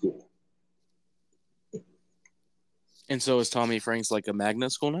neighborhood school. And so is Tommy Franks like a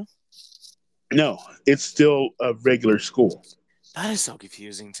magnet school now? No, it's still a regular school. That is so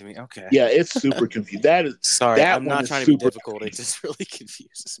confusing to me. Okay. Yeah, it's super confused. Sorry, That I'm one not is trying to be super difficult. It confusing. just really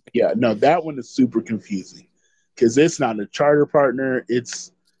confuses me. Yeah, no, that one is super confusing because it's not a charter partner.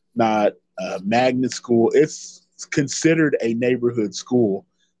 It's not a magnet school. It's considered a neighborhood school,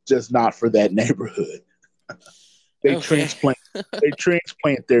 just not for that neighborhood. They Okay. transplant they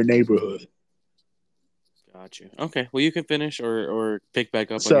transplant their neighborhood. Got you. Okay. Well, you can finish or pick back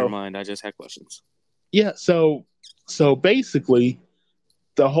up on your So mind. I just had questions. yeah, so basically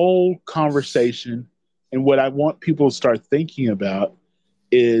the whole conversation and what I want people to start thinking about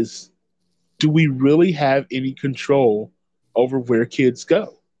is, do we really have any control over where kids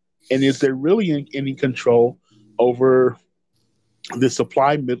go? And is there really any control over the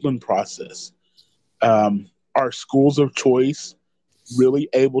supply Midland process? Are schools of choice really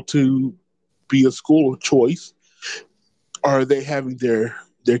able to be a school of choice? Or are they having their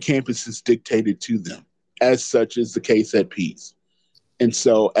campuses dictated to them? as such is the case at Pease. And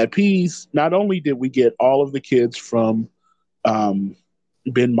so at Pease, not only did we get all of the kids from um,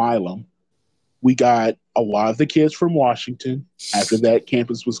 Ben Milam, we got a lot of the kids from Washington after that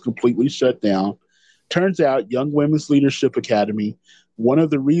campus was completely shut down. Turns out, Young Women's Leadership Academy, one of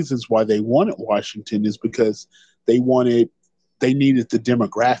the reasons why they wanted Washington is because they needed the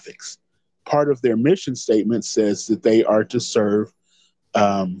demographics. Part of their mission statement says that they are to serve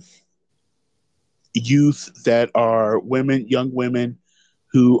youth that are women, young women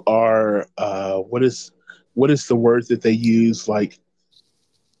who are what is the word that they use, like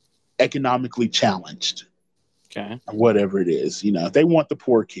economically challenged, Okay. whatever it is. They want the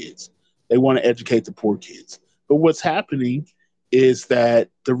poor kids. They want to educate the poor kids. But what's happening is that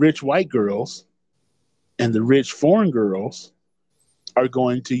the rich white girls and the rich foreign girls are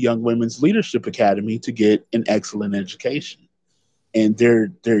going to Young Women's Leadership Academy to get an excellent education. And their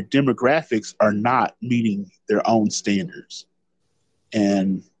demographics are not meeting their own standards.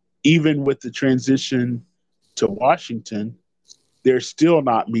 And even with the transition to Washington, they're still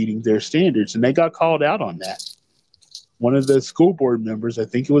not meeting their standards. And they got called out on that. One of the school board members, I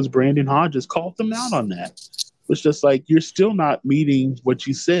think it was Brandon Hodges, called them out on that. It was just like, you're still not meeting what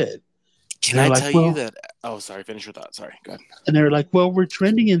you said. Can I tell you that? Oh, sorry. Finish your thought. Sorry. Go ahead. And they're like, well, we're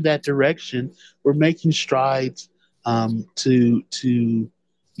trending in that direction. We're making strides to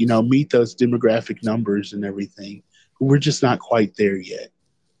meet those demographic numbers and everything. But we're just not quite there yet.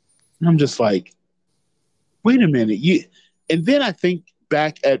 And I'm just like, wait a minute. And then I think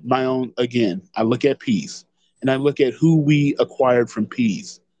back at my own, again, I look at Pease and I look at who we acquired from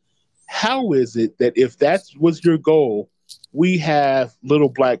Pease. How is it that if that was your goal, we have little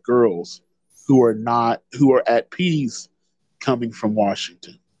black girls who are at Pease coming from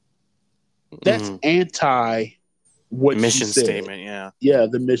Washington? That's anti what mission you said. Statement, yeah. Yeah,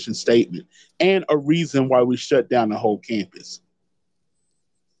 the mission statement. And a reason why we shut down the whole campus.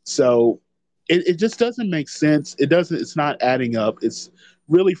 So it just doesn't make sense. It's not adding up. It's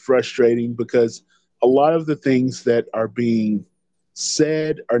really frustrating because a lot of the things that are being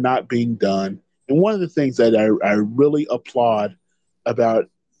said are not being done. And one of the things that I really applaud about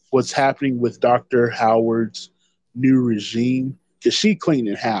what's happening with Dr. Howard's new regime, because she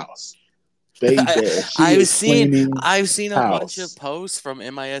cleaning house. Baby, I've seen a bunch of posts from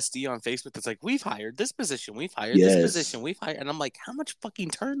MISD on Facebook that's like, we've hired this position, we've hired this position, we've hired, and I'm like, how much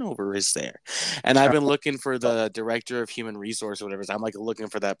fucking turnover is there? And I've been looking for the director of human resource or whatever. So I'm like looking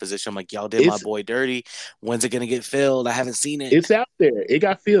for that position. I'm like, y'all did my boy dirty. When's it gonna get filled? I haven't seen it. It's out there. It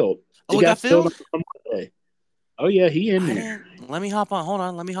got filled. It got filled on Monday. Oh yeah, he in there. Let me hop on. Hold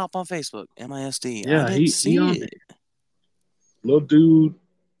on. Let me hop on Facebook. MISD. Yeah, I didn't see it. Little dude.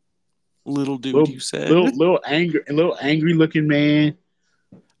 You said little angry looking man.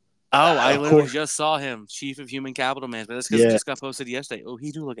 Oh, I literally just saw him, Chief of Human Capital Management. That's because it just got posted yesterday. Oh,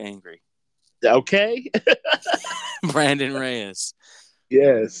 he do look angry. Okay. Brandon Reyes.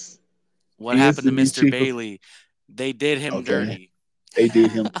 Yes. What happened to Mr. Bailey? They did him dirty. They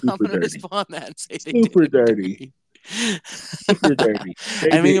did him super I'm gonna dirty. Respond that and say super dirty. Super dirty.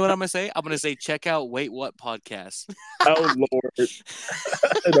 I mean, what I'm gonna say? I'm gonna say, check out Wait What podcast. Oh Lord!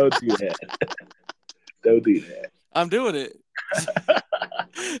 Don't do that. Don't do that. I'm doing it.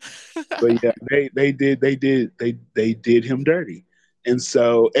 But yeah, they did him dirty, and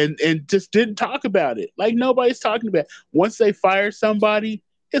so and just didn't talk about it. Like nobody's talking about it. Once they fire somebody,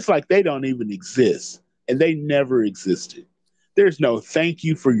 it's like they don't even exist, and they never existed. There's no thank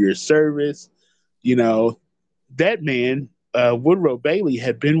you for your service. That man, Woodrow Bailey,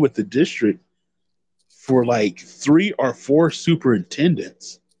 had been with the district for like 3 or 4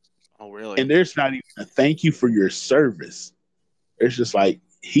 superintendents. Oh, really? And there's not even a thank you for your service. It's just like,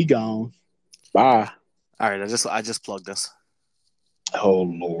 he gone. Bye. All right, I just plugged this. Oh,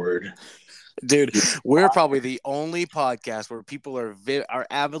 Lord. Dude, we're probably the only podcast where people are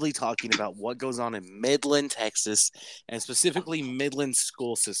avidly talking about what goes on in Midland, Texas, and specifically Midland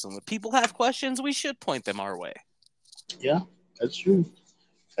school system. If people have questions, we should point them our way. Yeah, that's true.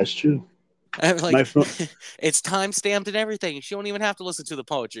 That's true. Like, it's time stamped and everything. You don't even have to listen to the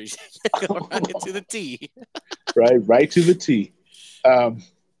poetry. Go right to the T. Right to the T.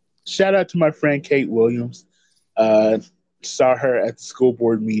 Shout out to my friend Kate Williams. Saw her at the school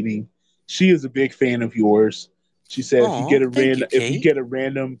board meeting. She is a big fan of yours. She said if you get a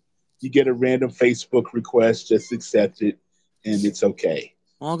random Facebook request, just accept it and it's okay.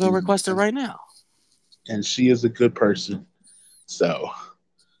 Well, I'll go request it right now. And she is a good person. So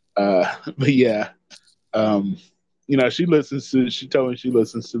but yeah. She told me she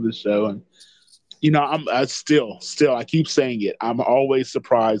listens to the show, and I still I keep saying it. I'm always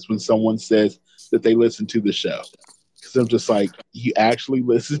surprised when someone says that they listen to the show. Because I'm just like, you actually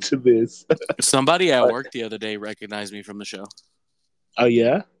listen to this? Somebody at But, work the other day recognized me from the show. oh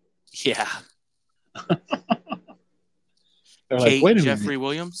yeah, Yeah. they're like, wait a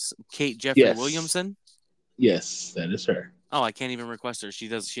minute. Kate Jeffrey Yes, Williamson. yes, that is her. Oh, I can't even request her. She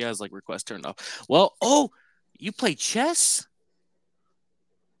does. She has like request turned off. Well, oh, you play chess?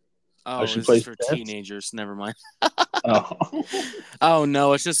 Oh, Oh, she this is plays for chess. teenagers. Never mind. Oh, Oh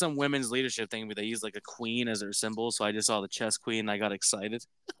no, it's just some women's leadership thing where they use like a queen as their symbol. So I just saw the chess queen and I got excited.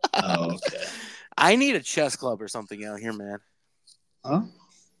 oh, okay. I need a chess club or something out here, man. Huh?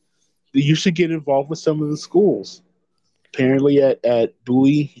 You should get involved with some of the schools. Apparently, at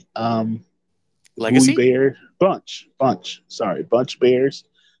Bowie, Bowie Legacy? Bear Bunch Bears.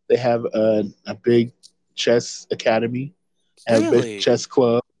 They have a big chess academy, have a big Really? chess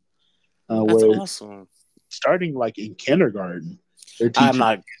club That's where awesome. starting like in kindergarten, they're I'm teaching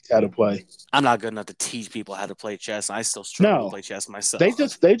not. kids how to play. I'm not good enough to teach people how to play chess. I still struggle to No, play chess they myself.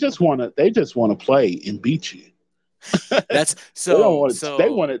 just they just want to play and beat you. That's They don't so want to. They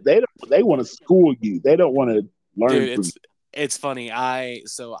so. want to. They want to school you. They don't want to learn Dude, from it's funny. I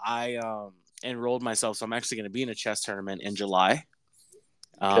enrolled myself, so I'm actually going to be in a chess tournament in July.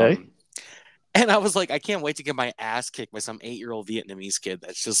 you. Okay. Um, and I was like, I can't wait to get my ass kicked by some 8-year-old Vietnamese kid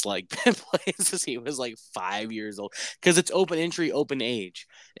that's just like been playing since he was like 5 years old. Because it's open entry, open age.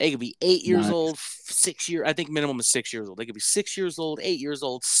 They could be 8 years Nice. old, 6 years. I think minimum is 6 years old. They could be 6 years old, 8 years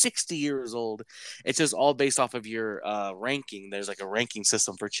old, 60 years old. It's just all based off of your ranking. There's like a ranking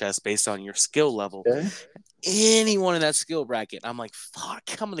system for chess based on your skill level. Okay. Anyone in that skill bracket, I'm like, fuck,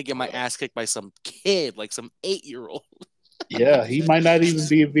 I'm gonna get my ass kicked by some kid, like some 8-year-old. Yeah, he might not even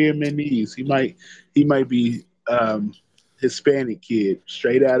be a Vietnamese. He might be Hispanic kid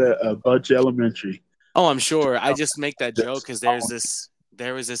straight out of Bunch Elementary. Oh, I'm sure. I just make that joke because there was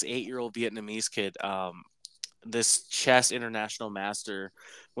this 8-year-old Vietnamese kid. This chess international master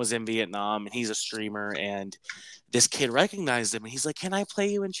was in Vietnam and he's a streamer and this kid recognized him and he's like, "Can I play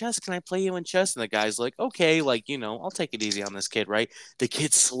you in chess? Can I play you in chess?" And the guy's like, "Okay, like, I'll take it easy on this kid, right?" The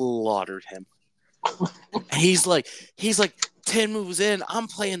kid slaughtered him. He's like 10 moves in, I'm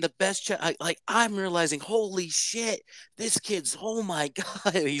playing the best chess. I'm realizing, holy shit, this kid's, oh my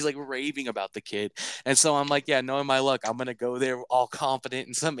god. He's like raving about the kid. And so I'm like, yeah, knowing my luck, I'm gonna go there all confident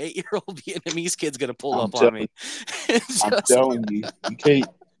and some 8-year-old Vietnamese kid's gonna pull I'm up on me. I'm telling you, you can't.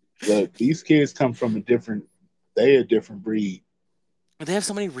 Look, these kids come from a different breed. They have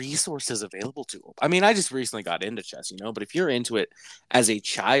so many resources available to them. I mean, I just recently got into chess, but if you're into it as a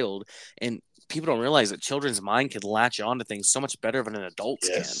child, and people don't realize that children's mind can latch on to things so much better than an adult's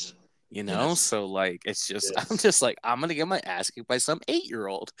Yes. can. Yes. So like it's just Yes. I'm just like I'm gonna get my ass kicked by some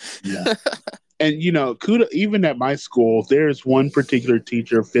 8-year-old. Yeah. And kudos, even at my school, there's one particular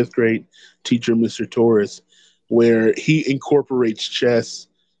teacher, fifth grade teacher, Mr. Torres, where he incorporates chess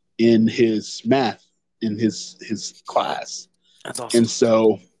in his math in his class. That's awesome. And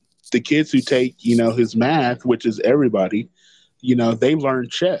so the kids who take, his math, which is everybody, they learn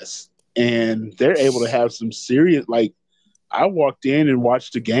chess and they're able to have some serious, like, I walked in and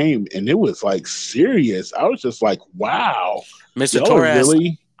watched the game and it was like serious. I was just like, wow. Mr. Torres,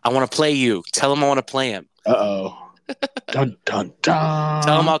 really? I want to play you. Tell him I want to play him. Uh-oh. Dun, dun, dun.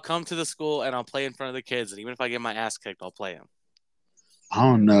 Tell him I'll come to the school and I'll play in front of the kids. And even if I get my ass kicked, I'll play him. I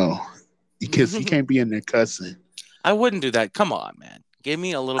don't know. Because you can't be in there cussing. I wouldn't do that. Come on, man. Give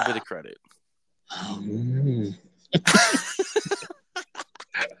me a little bit of credit.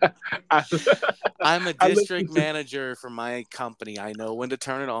 I'm a district manager for my company. I know when to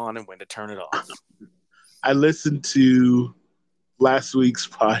turn it on and when to turn it off. I listened to last week's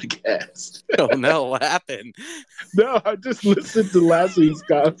podcast. Oh no, what happened? No, I just listened to last week's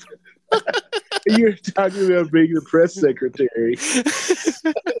conference. You're talking about being the press secretary.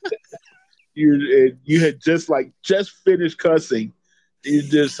 You had just finished cussing. You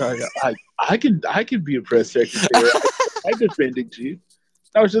just like I can be a press secretary. I defended you.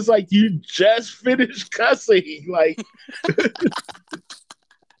 I was just like, you just finished cussing, like.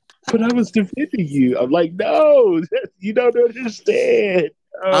 But I was defending you. I'm like, no, you don't understand.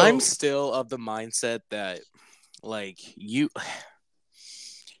 Oh. I'm still of the mindset that,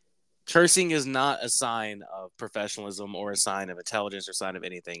 cursing is not a sign of professionalism or a sign of intelligence or sign of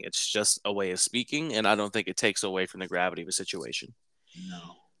anything. It's just a way of speaking, and I don't think it takes away from the gravity of a situation.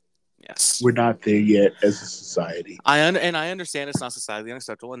 No. Yes. We're not there yet as a society. I understand it's not societally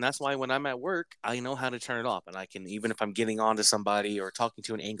unacceptable, and that's why when I'm at work, I know how to turn it off. And I can, even if I'm getting on to somebody or talking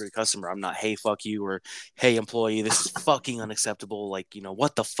to an angry customer, I'm not, hey, fuck you, or hey, employee, this is fucking unacceptable. Like,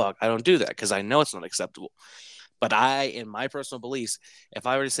 what the fuck? I don't do that because I know it's not acceptable. But in my personal beliefs, if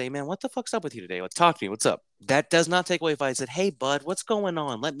I were to say, man, what the fuck's up with you today? Let's talk to me. What's up? That does not take away if I said, hey, bud, what's going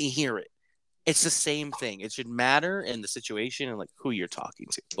on? Let me hear it. It's the same thing. It should matter in the situation and like who you're talking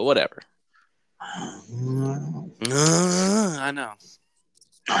to. But whatever. I know.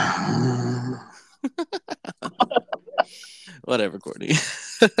 Whatever, Courtney.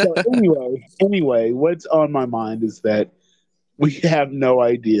 So anyway, what's on my mind is that we have no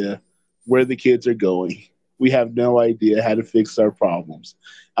idea where the kids are going. We have no idea how to fix our problems.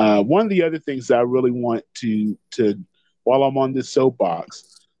 One of the other things that I really want to while I'm on this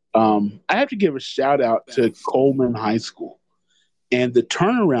soapbox, I have to give a shout out to Coleman High School and the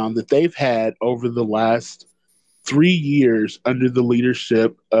turnaround that they've had over the last 3 years under the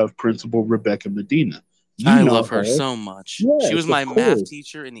leadership of Principal Rebecca Medina. I love her so much. She was Yes, my of math course.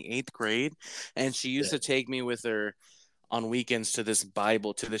 teacher in the 8th grade, and she used to take me with her on weekends to this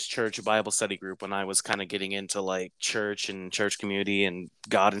church Bible study group when I was kind of getting into like church and church community and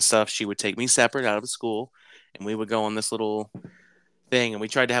God and stuff. She would take me separate out of the school, and we would go on this little thing, and we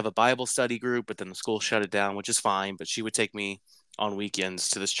tried to have a Bible study group, but then the school shut it down, which is fine. But she would take me on weekends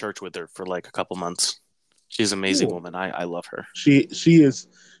to this church with her for like a couple months. She's an amazing Cool. woman. I love her. She is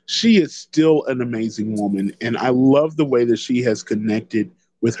still an amazing woman, and I love the way that she has connected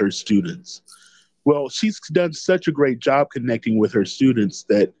with her students. Well, she's done such a great job connecting with her students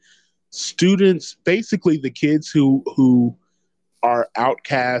that students, basically the kids who are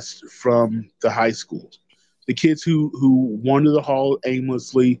outcast from the high schools, the kids who wander the hall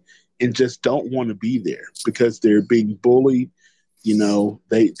aimlessly and just don't want to be there because they're being bullied,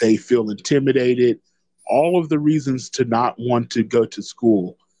 they feel intimidated, all of the reasons to not want to go to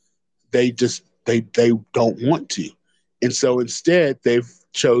school, they don't want to. And so instead they've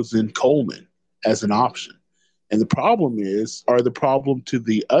chosen Coleman as an option. And the problem to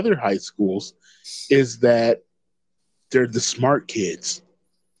the other high schools is that they're the smart kids.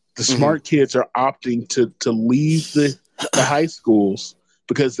 The smart kids are opting to leave the high schools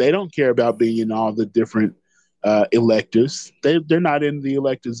because they don't care about being in all the different electives. They're not in the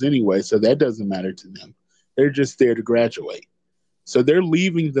electives anyway, so that doesn't matter to them. They're just there to graduate. So they're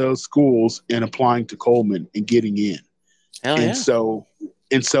leaving those schools and applying to Coleman and getting in. Hell and yeah. so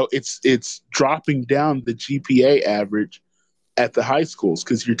it's dropping down the GPA average at the high schools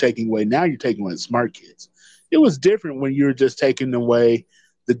because you're taking away the smart kids. It was different when you were just taking away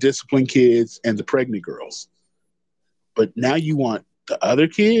the disciplined kids and the pregnant girls. But now you want the other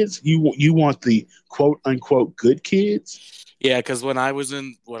kids. You want the quote unquote good kids. Yeah, because when I was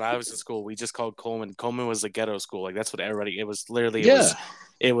in school, we just called Coleman. Coleman was a ghetto school. Like that's what everybody. It was literally.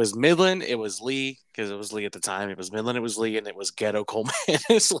 It was Midland. It was Lee because it was Lee at the time. It was Midland. It was Lee, and it was ghetto Coleman.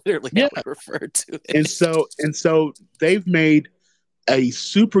 It's literally how we referred to it. And so they've made a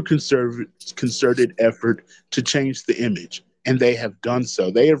super concerted effort to change the image, and they have done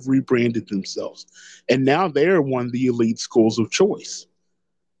so. They have rebranded themselves, and now they are one of the elite schools of choice.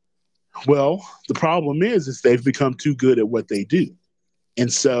 Well, the problem is they've become too good at what they do.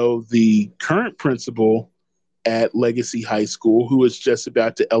 And so the current principal at Legacy High School, who is just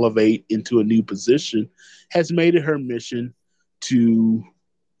about to elevate into a new position, has made it her mission to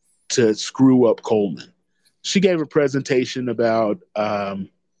screw up Coleman. She gave a presentation about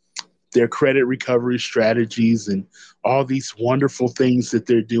their credit recovery strategies and all these wonderful things that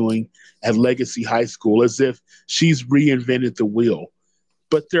they're doing at Legacy High School as if she's reinvented the wheel.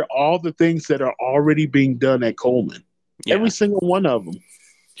 But they're all the things that are already being done at Coleman. Yeah. Every single one of them.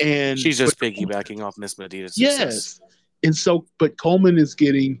 And she's just piggybacking off Miss Medina's success. Yes. But Coleman is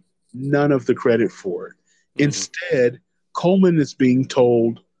getting none of the credit for it. Mm-hmm. Instead, Coleman is being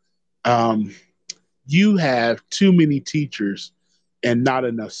told, you have too many teachers and not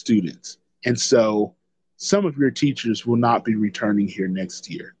enough students. And so some of your teachers will not be returning here next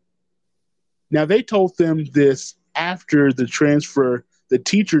year. Now, they told them this after the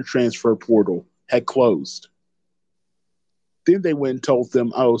teacher transfer portal had closed. Then they went and told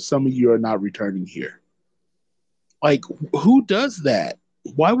them, oh, some of you are not returning here. Like, who does that?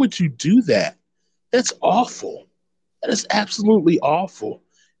 Why would you do that? That's awful. That is absolutely awful.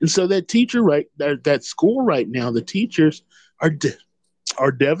 And so that that school right now, the teachers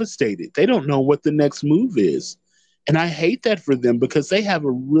are devastated. They don't know what the next move is. And I hate that for them because they have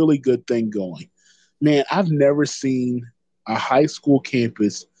a really good thing going. Man, I've never seen a high school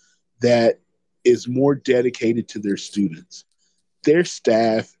campus that is more dedicated to their students. Their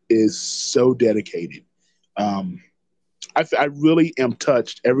staff is so dedicated. I really am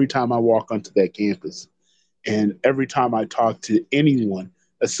touched every time I walk onto that campus and every time I talk to anyone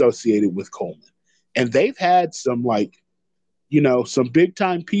associated with Coleman. And they've had some some big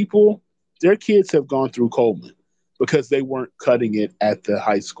time people. Their kids have gone through Coleman. because they weren't cutting it at the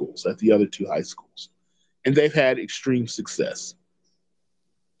high schools, at the other two high schools. And they've had extreme success.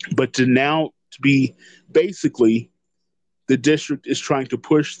 But to now to be basically the district is trying to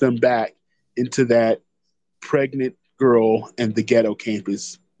push them back into that pregnant girl and the ghetto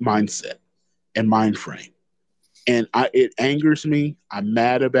campus mindset and mind frame. And it angers me. I'm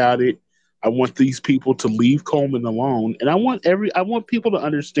mad about it. I want these people to leave Coleman alone, and I want people to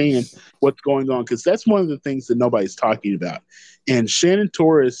understand what's going on because that's one of the things that nobody's talking about. And Shannon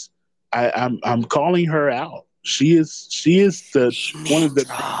Torres, I'm calling her out. She is the He one name of the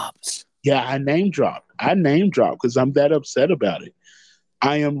dropped. yeah, I name dropped. I name dropped because I'm that upset about it.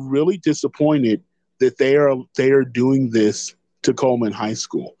 I am really disappointed that they are doing this to Coleman High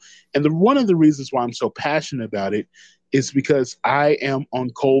School. And one of the reasons why I'm so passionate about it is because I am on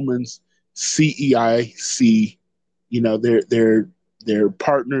Coleman's CEIC. You know, they're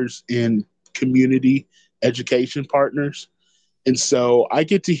partners in community education partners. And so I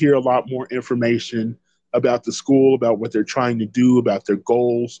get to hear a lot more information about the school, about what they're trying to do, about their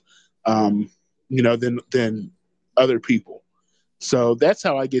goals, um, than other people. So that's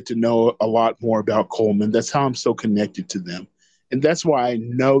how I get to know a lot more about Coleman. That's how I'm so connected to them. And that's why I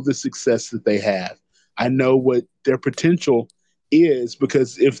know the success that they have. I know what their potential is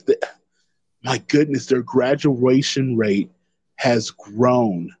because my goodness, their graduation rate has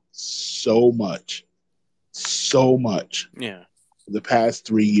grown so much Yeah. the past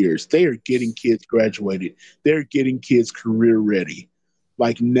 3 years. They are getting kids graduated. They're getting kids career ready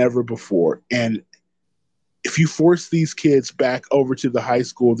like never before. And if you force these kids back over to the high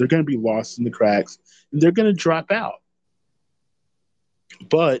school, they're going to be lost in the cracks and they're going to drop out.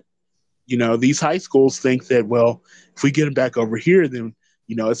 But, these high schools think that, well, if we get them back over here, then,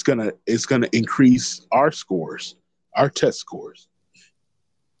 it's going to increase our scores, our test scores.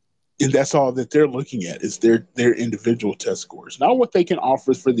 And that's all that they're looking at is their individual test scores, not what they can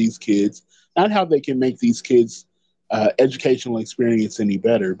offer for these kids, not how they can make these kids educational experience any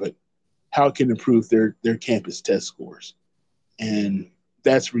better, but how it can improve their campus test scores. And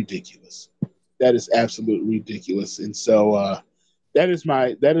that's ridiculous. That is absolutely ridiculous. And so that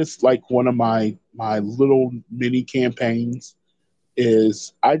is like one of my little mini campaigns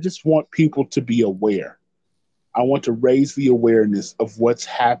is I just want people to be aware. I want to raise the awareness of what's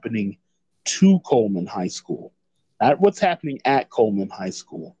happening to Coleman High School, not what's happening at Coleman High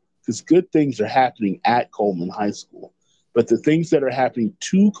School, because good things are happening at Coleman High School. But the things that are happening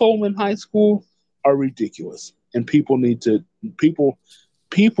to Coleman High School are ridiculous. And people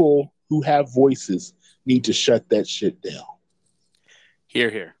who have voices need to shut that shit down. Here,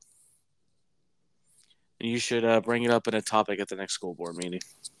 here. And you should bring it up in a topic at the next school board meeting.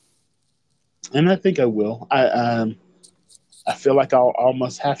 And I think I will. I feel like I'll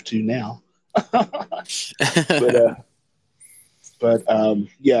almost have to now. but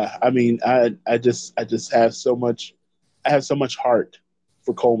yeah, I mean, I just have so much, I have so much heart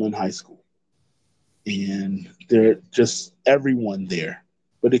for Coleman High School, and they're just everyone there,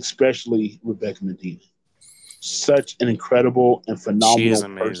 but especially Rebecca Medina, such an incredible and She is phenomenal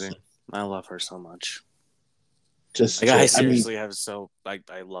amazing. person. I love her so much. Just Like I to, I mean, seriously have so like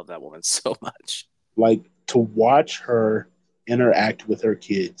I love that woman so much. like to watch her interact with her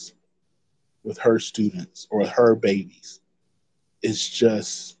kids, with her students, or her babies. It's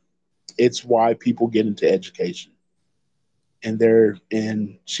just, it's why people get into education,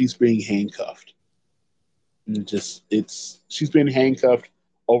 and she's being handcuffed. And just she's being handcuffed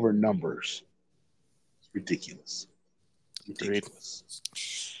over numbers. It's ridiculous. Agreed. Ridiculous.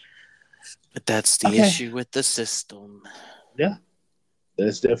 But that's the Okay. issue with the system. Yeah.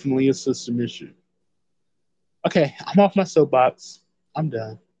 That's definitely a system issue. Okay, I'm off my soapbox. I'm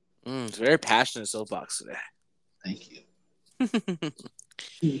done. It's a very passionate soapbox today. Thank you.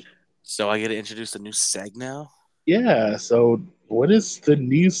 So I get to introduce a new seg now. Yeah, so what is the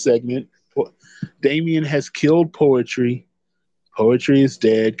news segment? Damien has killed poetry. Poetry is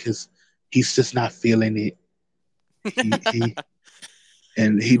dead because he's just not feeling it. He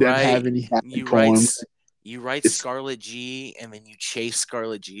and he You doesn't write have any happy you write poems. you write It's Scarlet G, and then you chase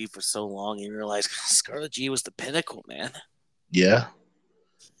Scarlet G for so long, and you realize Scarlet G was the pinnacle, man. yeah,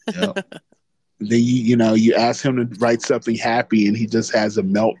 yeah. Then you ask him to write something happy, and he just has a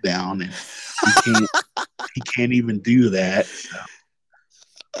meltdown, and he can't he can't even do that. So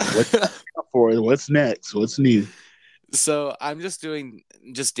what's for? What's next? What's new? So I'm just doing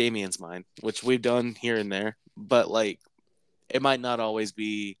just Damien's mind, which we've done here and there, but like it might not always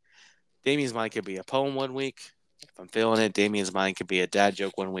be Damien's mind could be a poem one week, If I'm feeling it, Damien's mind could be a dad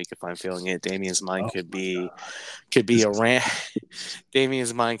joke one week. If I'm feeling it, Damien's mind Oh could my be god. a This rant.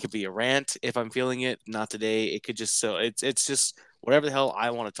 Damien's mind could be a rant. If I'm feeling it, not today. It could just it's just whatever the hell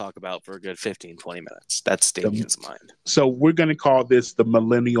I want to talk about for a good 15, 20 minutes. That's the, Damien's mind. so we're gonna call this the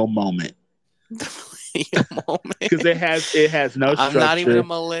millennial moment The because moment. it has no I'm not even a structure.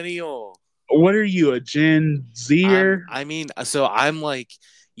 millennial. What are you, a Gen Zer? So I'm like,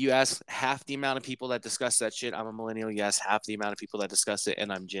 you ask half the amount of people that discuss that shit. I'm a millennial. You ask half the amount of people that discuss it,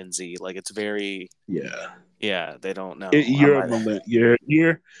 and I'm Gen Z. Like it's very, Yeah. yeah, they don't know. I'm You're a like, millennial.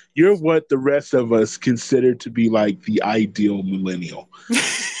 You're what the rest of us consider to be like the ideal millennial.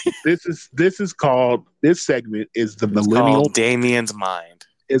 This segment is the it's millennial. called Damien's mind.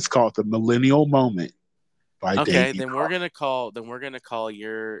 It's called the millennial moment by Okay, Damien then we're Crawford. gonna call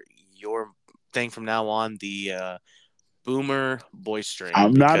your thing from now on the boomer boy string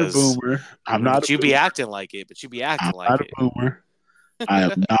I'm not a because boomer. I'm not a but you be boomer. acting like it. But you be I'm acting like not a it. boomer. I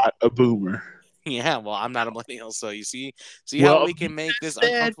am not a boomer. Yeah, well, I'm not a millennial, so see how Well, we you can make this just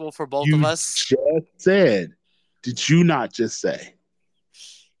said. uncomfortable for both of You us. just said. Did you not just say?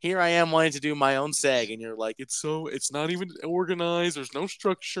 Here I am wanting to do my own seg, and you're like, it's not even organized. There's no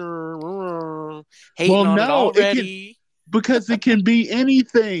structure. Well, Hating on it no, it can already. because it can be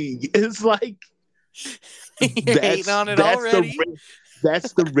anything. It's like You're hating that's on it that's the already.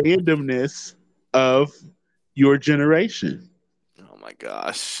 that's the randomness of your generation. Oh my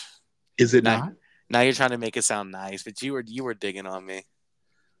gosh. Is it Now, not? now you're trying to make it sound nice, but you were digging on me.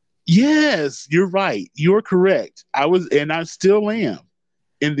 Yes, you're right. You're correct. I was, and I still am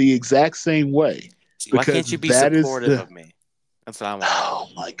in the exact same way See, why can't because you be that is supportive the. of me? That's what I want to know. Oh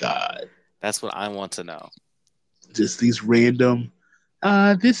my god! That's what I want to know. Just these random.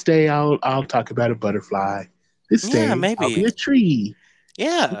 This day I'll talk about a butterfly. This Yeah, day I'll maybe. be a tree.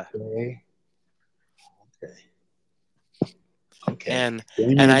 Yeah. Okay. Okay. Okay. And I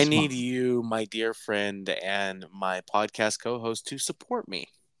Damien's need mom. you, my dear friend and my podcast co-host, to support me.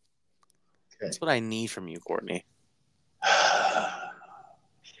 Okay. That's what I need from you, Courtney.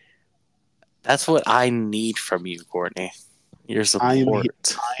 That's what I need from you, Courtney. Your I am here.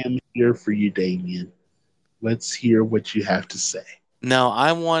 support. I am here for you, Damien. Let's hear what you have to say. No,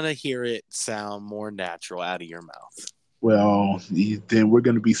 I want to hear it sound more natural out of your mouth. Well, then we're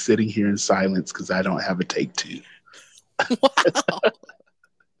going to be sitting here in silence because I don't have a take two. Wow.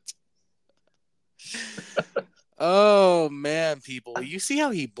 Oh man, people. You see how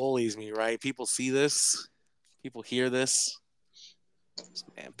he bullies me, right? People see this. People hear this. This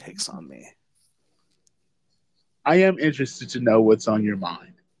man picks on me. I am interested to know what's on your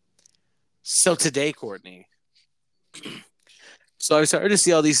mind. So today, Courtney. So I started to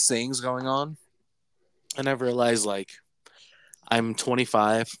see all these things going on, and I realized like I'm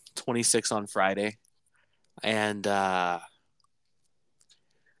 25, 26 on Friday, and I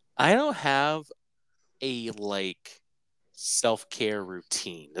don't have a like self-care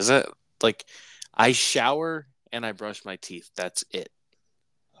routine. Is it like I shower and I brush my teeth. That's it.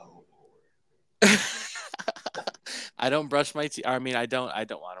 Oh, I don't brush my teeth. I mean, I don't want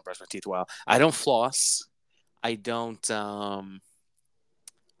to brush my teeth well. I don't floss. I don't I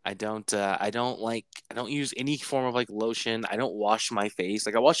don't use any form of like lotion. I don't wash my face.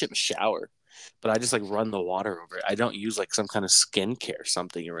 Like I wash it in the shower, but I just like run the water over it. I don't use like some kind of skincare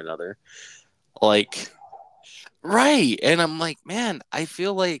something or another. Like right. And I'm like, man, I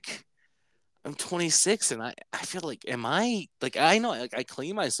feel like I'm 26 and I feel like am I like I know like I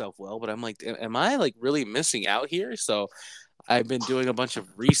clean myself well, but I'm like am I like really missing out here? So I've been doing a bunch of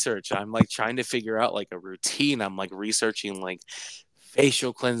research. I'm like trying to figure out like a routine. I'm like researching like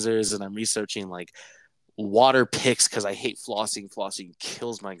facial cleansers and I'm researching like water picks because I hate flossing. Flossing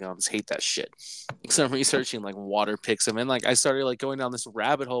kills my gums. Hate that shit. So I'm researching like water picks and then like I started like going down this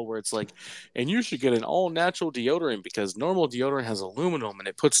rabbit hole where it's like, and you should get an all natural deodorant because normal deodorant has aluminum and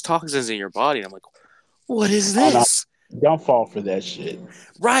it puts toxins in your body. And I'm like, what is oh no, this? don't fall for that shit.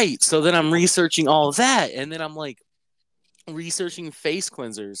 Right. So then I'm researching all of that and then I'm like researching face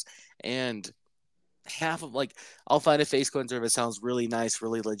cleansers and half of like I'll find a face cleanser if it sounds really nice,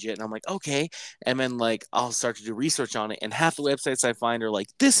 really legit, and I'm like, okay. And then like I'll start to do research on it, and half the websites I find are like,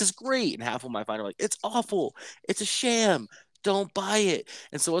 this is great, and half of them I find are like, it's awful, it's a sham. Don't buy it.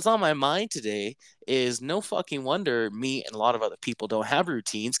 And so what's on my mind today is no fucking wonder me and a lot of other people don't have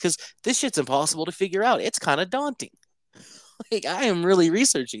routines because this shit's impossible to figure out. It's kind of daunting. Like I am really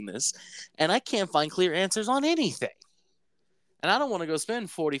researching this and I can't find clear answers on anything. And I don't want to go spend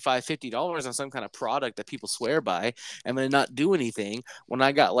 $45, $50 on some kind of product that people swear by and then not do anything when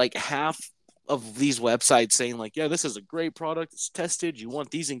I got like half of these websites saying like, yeah, this is a great product, it's tested, you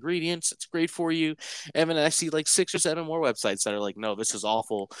want these ingredients, it's great for you. And then I see like 6 or 7 more websites that are like, no, this is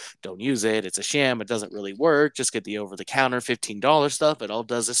awful, don't use it, it's a sham, it doesn't really work, just get the over the counter $15 stuff, it all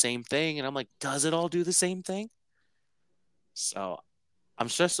does the same thing. And I'm like, does it all do the same thing? So I'm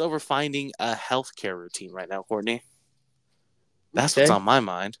stressed over finding a healthcare routine right now, Courtney. That's what's Okay. on my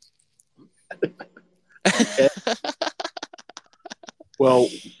mind. Okay.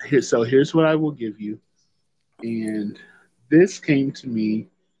 Well, here's what I will give you. And this came to me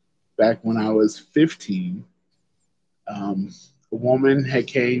back when I was 15. Um, a woman had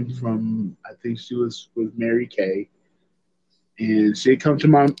came from, I think she was with Mary Kay, and she had come to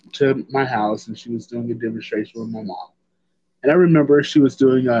my house, and she was doing a demonstration with my mom. And I remember she was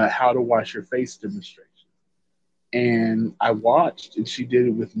doing a how to wash your face demonstration, and I watched, and she did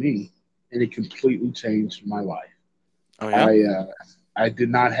it with me, and it completely changed my life. Oh yeah. I did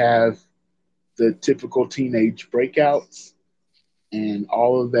not have the typical teenage breakouts and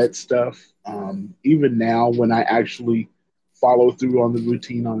all of that stuff. Even now, when I actually follow through on the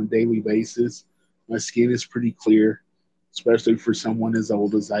routine on a daily basis, my skin is pretty clear, especially for someone as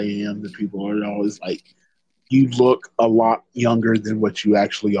old as I am. The people are always like, you look a lot younger than what you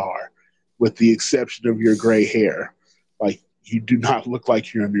actually are, with the exception of your gray hair. Like, you do not look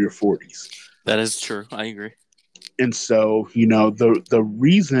like you're in your 40s. That is true. I agree. And so, the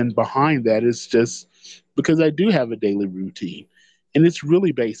reason behind that is just because I do have a daily routine, and it's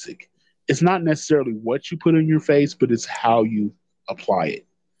really basic. It's not necessarily what you put on your face, but it's how you apply it.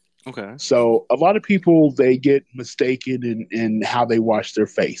 Okay. So a lot of people, they get mistaken in how they wash their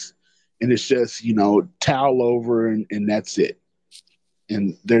face, and it's just, towel over, and that's it.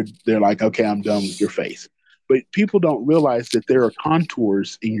 And they're like, okay, I'm done with your face. But people don't realize that there are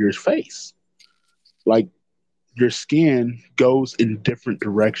contours in your face. Like, your skin goes in different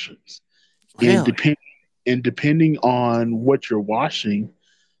directions, and Really? depending on what you're washing,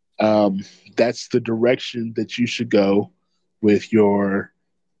 um, that's the direction that you should go with your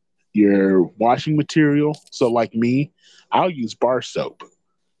washing material. So, like me, I'll use bar soap,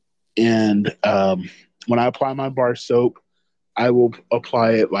 and when I apply my bar soap, I will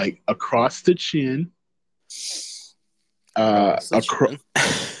apply it like across the chin, Cross the across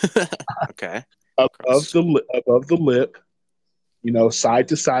chin. Okay. above Cross. above the lip, side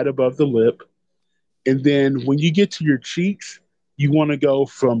to side above the lip. And then when you get to your cheeks, you want to go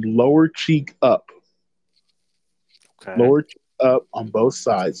from lower cheek up, Okay. lower cheek up on both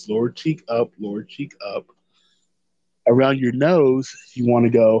sides, lower cheek up. Around your nose, you want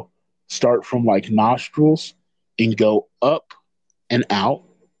to go start from like nostrils and go and out,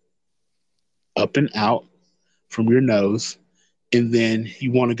 up and out from your nose. And then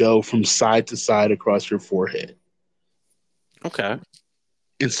you want to go from side to side across your forehead. Okay.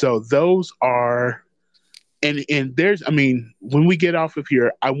 And so those are, and there's, I mean, when we get off of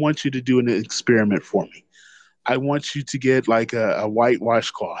here, I want you to do an experiment for me. I want you to get like a white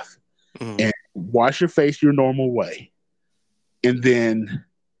washcloth Mhm. and wash your face your normal way. And then,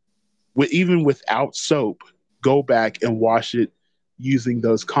 even without soap, go back and wash it using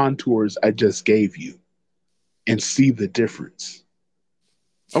those contours I just gave you, and see the difference.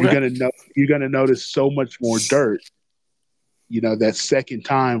 Okay. You're gonna notice so much more dirt, that second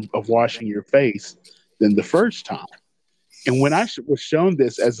time of washing your face than the first time. And when I was shown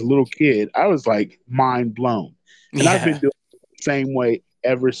this as a little kid, I was like mind blown. And I've been Yeah. doing it the same way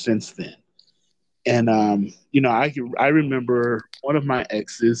ever since then. And I remember one of my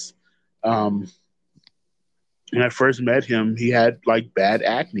exes. Um, when I first met him, he had like bad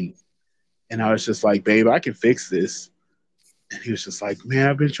acne, and I was just like, "Babe, I can fix this." And he was just like, "Man,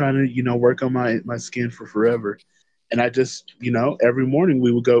 I've been trying to, work on my skin for forever." And I just, every morning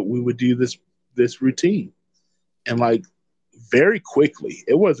we would do this routine, and like very quickly,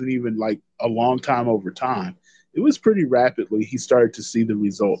 it wasn't even like a long time over time. It was pretty rapidly. He started to see the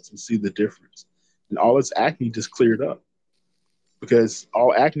results and see the difference, and all his acne just cleared up, because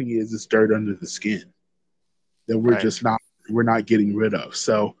all acne is dirt under the skin that Right. we're not getting rid of.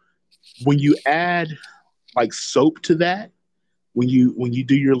 So when you add like soap to that, when you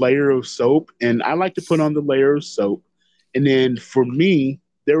do your layer of soap, and I like to put on the layer of soap, and then for me,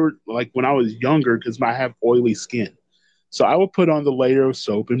 there were like when I was younger, because I have oily skin, so I would put on the layer of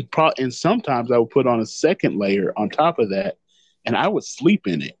soap, and sometimes I would put on a second layer on top of that, and I would sleep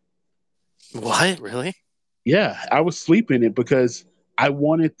in it. What? Really? Yeah, I would sleep in it because I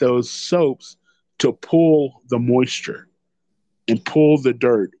wanted those soaps to pull the moisture and pull the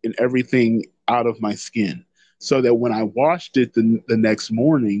dirt and everything out of my skin, so that when I washed it the next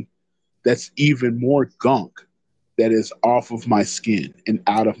morning, that's even more gunk that is off of my skin and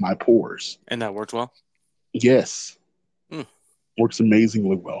out of my pores. And that worked well. Yes, Mm. works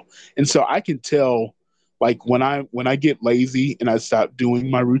amazingly well. And so I can tell, like when I get lazy and I stop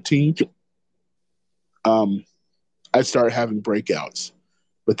doing my routine, um, I start having breakouts.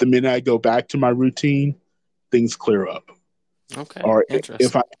 But the minute I go back to my routine, things clear up. Okay, Or if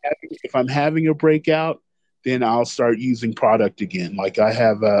interesting. I'm having a breakout, then I'll start using product again. Like I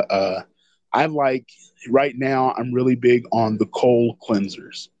have I like right now. I'm really big on the coal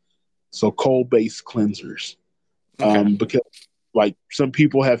cleansers, so coal based cleansers. Okay. Because like some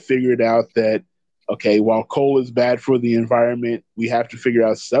people have figured out that okay, while coal is bad for the environment, we have to figure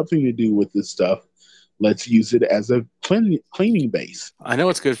out something to do with this stuff. Let's use it as a cleaning base. I know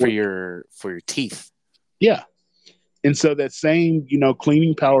it's good for your teeth. Yeah, and so that same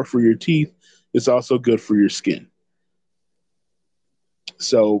cleaning power for your teeth is also good for your skin.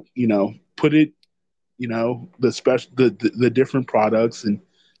 So put it the special the different products and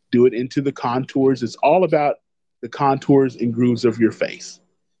do it into the contours. It's all about the contours and grooves of your face,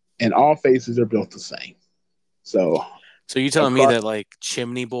 and all faces are built the same. So So you telling me across, that like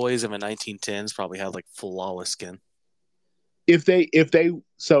chimney boys of the 1910s probably had like flawless skin? if they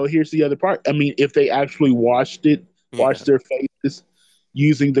so here's the other part. I mean, if they actually Yeah. washed their faces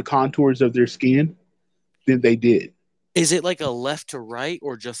using the contours of their skin, then they did. Is it like a left to right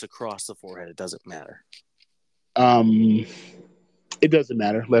or just across the forehead? It doesn't matter. Um, it doesn't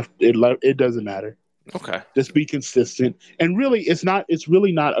matter. It doesn't matter. Okay. Just be consistent. And really, it's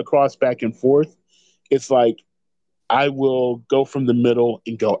really not a cross back and forth. It's like I will go from the middle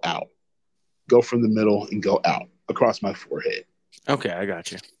and go out. Go from the middle and go out across my forehead. Okay, I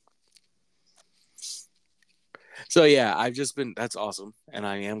got you. So yeah, I've just been that's awesome and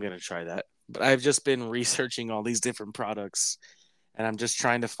I am going to try that. But I've just been researching all these different products and I'm just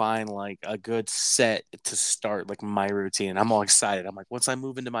trying to find like a good set to start like my routine. I'm all excited. I'm like once I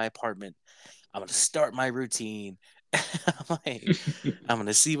move into my apartment, I'm going to start my routine. I'm like I'm going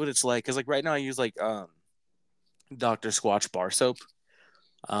to see what it's like cuz like right now I use like Dr. Squatch bar soap.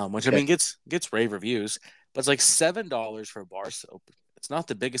 Which I Okay. mean gets rave reviews, but it's like $7 for a bar soap. It's not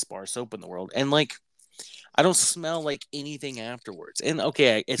the biggest bar soap in the world, and like I don't smell like anything afterwards. And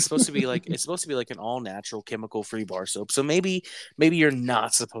okay, it's supposed to be like an all natural chemical free bar soap. So maybe you're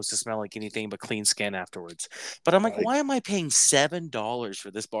not supposed to smell like anything but clean skin afterwards. But I'm like, Right. why am I paying $7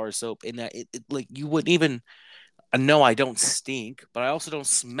 for this bar soap? And that like you wouldn't even. No, I don't stink, but I also don't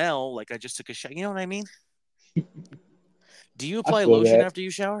smell like I just took a shower. You know what I mean? Do you I apply feel lotion that. after you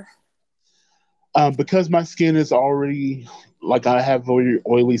shower? Because my skin is already like I have very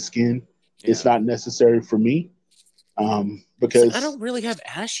oily skin. It's Yeah. not necessary for me. See, I Because don't really have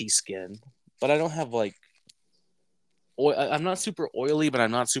ashy skin, but I don't have like oil. I'm not super oily, but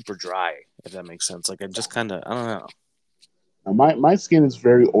I'm not super dry. If that makes sense. Like I'm just kind of I don't know. my skin is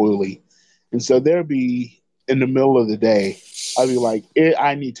very oily, and so there'll be in the middle of the day, I'll be like,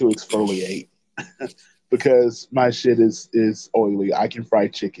 I need to exfoliate because my shit is oily. I can fry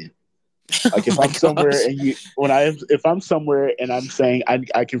chicken. Oh Like if my I'm somewhere gosh. and if I'm somewhere and I'm saying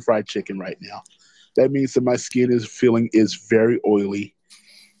I can fry chicken right now, that means that my skin is very oily,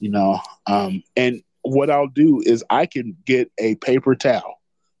 you know. And what I'll do is I can get a paper towel,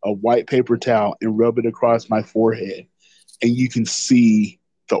 a white paper towel, and rub it across my forehead, and you can see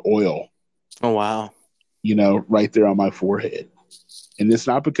the oil, Oh wow. right there on my forehead. And it's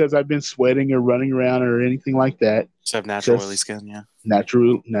not because I've been sweating or running around or anything like that. Just have natural oily Just skin. Yeah.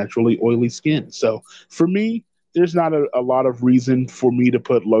 naturally oily skin. So for me, there's not a lot of reason for me to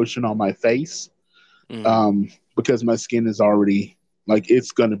put lotion on my face, Mm. because my skin is already like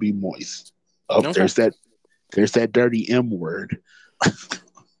it's gonna be moist. Oh, Okay. there's that dirty M word.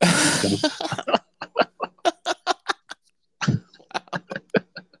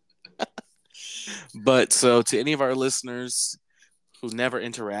 But so to any of our listeners who never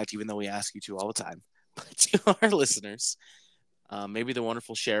interact, even though we ask you to all the time, but to our listeners, maybe the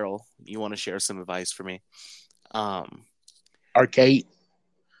wonderful Cheryl, you want to share some advice for me, um, Arcade.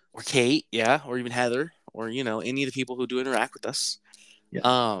 or Kate, yeah, or even Heather, or any of the people who do interact with us. Yeah.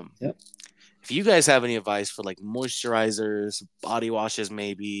 Um, Yep. if you guys have any advice for like moisturizers, body washes,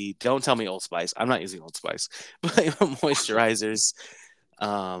 maybe don't tell me Old Spice. I'm not using Old Spice, but moisturizers,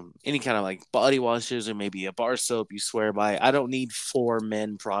 any kind of like body washes or maybe a bar soap you swear by. I don't need 4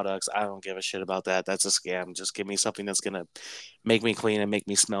 men products. I don't give a shit about that. That's a scam. Just give me something that's gonna make me clean and make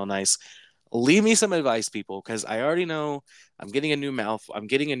me smell nice. Leave me some advice, people, because I already know I'm getting a new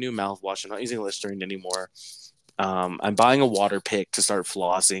mouthwash. I'm not using Listerine anymore. I'm buying a water pick to start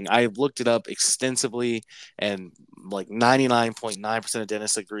flossing. I've looked it up extensively, and like 99.9% of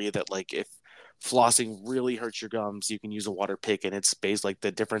dentists agree that like if flossing really hurts your gums, you can use a water pick, and it's based like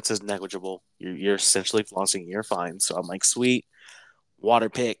the difference is negligible. You're essentially flossing, you're fine. So I'm like, sweet, water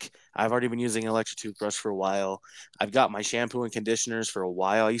pick. I've already been using an electric toothbrush for a while. I've got my shampoo and conditioners for a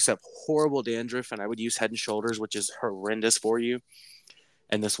while. I used to have horrible dandruff, and I would use Head and Shoulders, which is horrendous for you.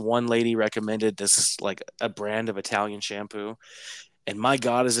 And this one lady recommended this like a brand of Italian shampoo, and my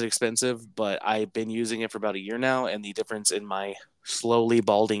God, is it expensive? But I've been using it for about a year now, and the difference in my slowly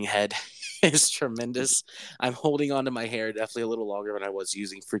balding head is tremendous. I'm holding on to my hair definitely a little longer than I was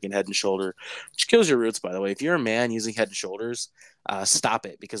using freaking Head and Shoulder, which kills your roots, by the way. If you're a man using Head and Shoulders, stop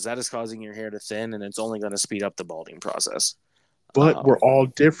it, because that is causing your hair to thin, and it's only going to speed up the balding process. But we're all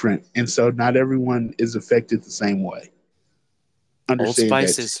different, and so not everyone is affected the same way. Old Understand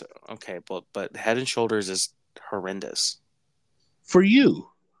Spice that is okay, but Head and Shoulders is horrendous. for you.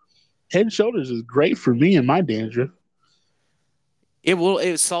 Head and Shoulders is great for me and my dandruff.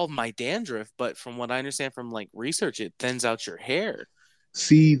 It solve my dandruff, but from what I understand from like research, it thins out your hair.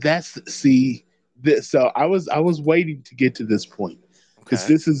 See, so I was waiting to get to this point because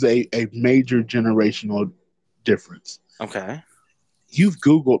Okay. this is a major generational difference. Okay. You've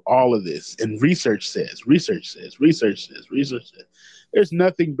Googled all of this, and research says. There's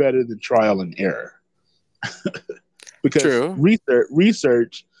nothing better than trial and error because True.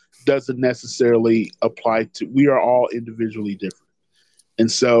 research doesn't necessarily apply to. We are all individually different, and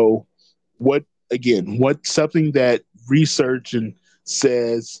so what something that research and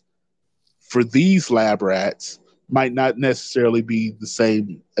says for these lab rats might not necessarily be the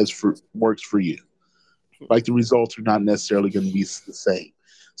same as for works for you. Like the results are not necessarily going to be the same.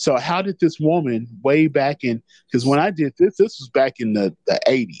 So how did this woman way back in? Because when I did this was back in the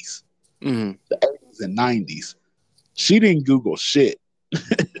 80s, Mm. the 80s and 90s. She didn't Google shit.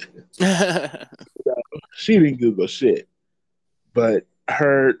 She didn't Google shit, but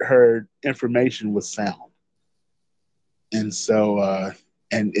her information was sound, and so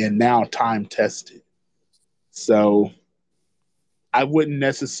and now time tested. So I wouldn't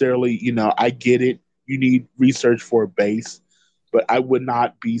necessarily, I get it. You need research for a base, but I would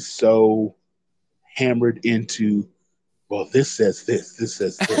not be so hammered into, well, this says this.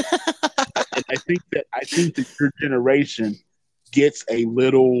 And I think that your generation gets a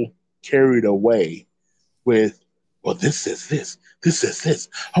little carried away with, well, this says this.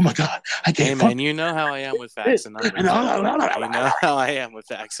 Oh my God, I Hey can't man, function. you know how I am with This facts and and numbers, right? You know how I am with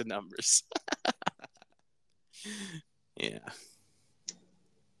facts and numbers. Yeah.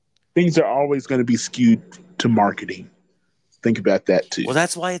 things are always going to be skewed to marketing. Think about that too. Well,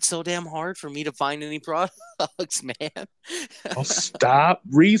 that's why it's so damn hard for me to find any products, man. Oh, stop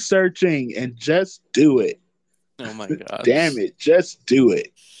researching and just do it. Oh my God. Damn it, just do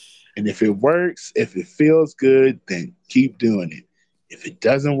it. And if it works, if it feels good, then keep doing it. If it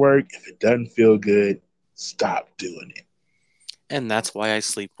doesn't work, if it doesn't feel good, stop doing it. And that's why I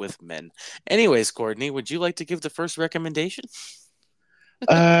sleep with men. Anyways, Courtney, would you like to give the first recommendation?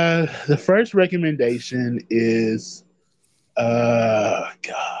 The first recommendation is God.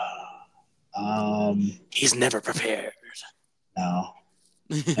 He's never prepared. No,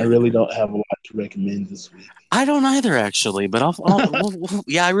 I really don't have a lot to recommend this week. I don't either, actually, but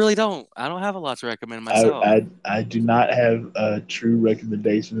yeah, I really don't. I don't have a lot to recommend I, myself. I do not have a true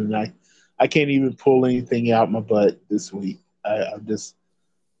recommendation, and I can't even pull anything out my butt this week. I'm just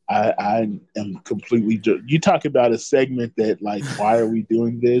I am completely. You talk about a segment that like, why are we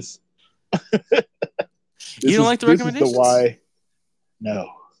doing this? You don't like the this is the recommendations? why.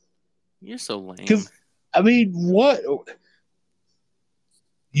 No, You're so lame. because I mean, what?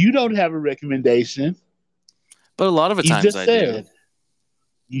 You don't have a recommendation. But a lot of the You times just I do. said.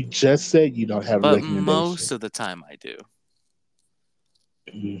 You just said you don't have a But recommendation. most of the time I do.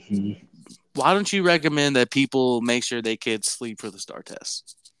 Mm-hmm. Why don't you recommend that people make sure they kids sleep for the STAR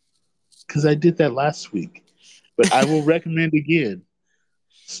test? Because I did that last week. But I will recommend again.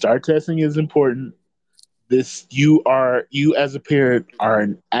 STAR testing is important. You as a parent are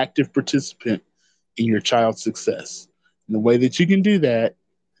an active participant in your child's success. And the way that you can do that,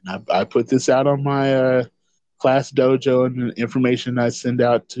 and I put this out on my class dojo and the information I send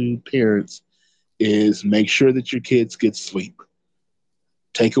out to parents, is make sure that your kids get sleep.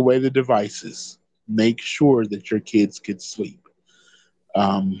 Take away the devices. Make sure that your kids get sleep.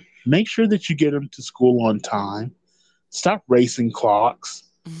 Make sure that you get them to school on time. Stop racing clocks.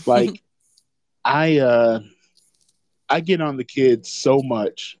 Like I get on the kids so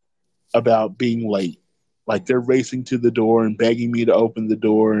much about being late. Like they're racing to the door and begging me to open the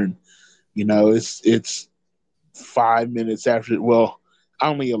door, and it's 5 minutes after. Well, I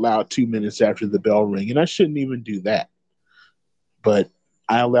only allow 2 minutes after the bell ring, and I shouldn't even do that. But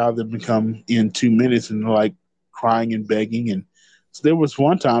I allow them to come in 2 minutes, and they're like crying and begging. And so there was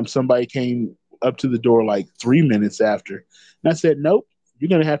one time somebody came up to the door like 3 minutes after, and I said, "Nope, you're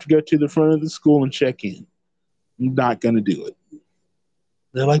going to have to go to the front of the school and check in. I'm not going to do it."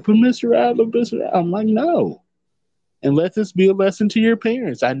 They're like, "But Mr. Adler, Mr. Adler." I'm like, "No." And let this be a lesson to your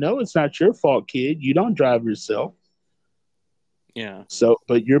parents. I know it's not your fault, kid. You don't drive yourself. Yeah. So,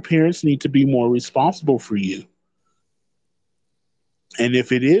 but your parents need to be more responsible for you. And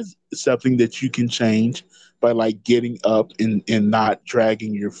if it is something that you can change by like getting up and not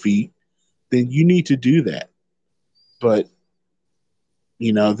dragging your feet, then you need to do that. But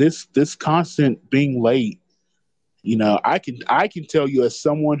this constant being late, I can tell you as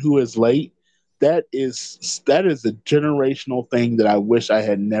someone who is late, that is a generational thing that I wish I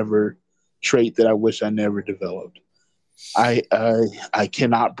had never trait that I wish I never developed. I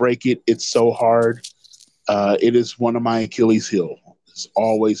cannot break it. It's so hard. It is one of my Achilles heel. It's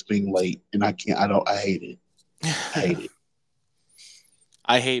always being late, and I can't. I don't. I hate it. I hate it.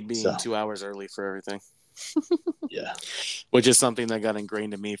 I hate being So 2 hours early for everything, yeah, which is something that got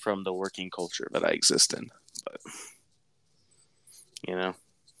ingrained in me from the working culture that I exist in. But you know,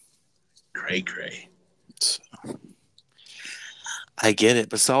 cray. I get it.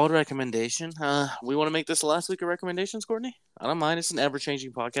 But solid recommendation. We want to make this the last week of recommendations, Courtney. I don't mind. It's an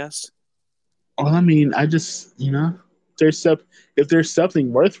ever-changing podcast. Well, I mean, I just if there's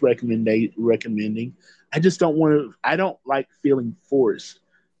something worth recommending, I just don't want to. I don't like feeling forced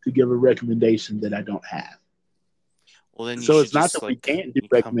to give a recommendation that I don't have. Well, then you So should it's not just that we can't do come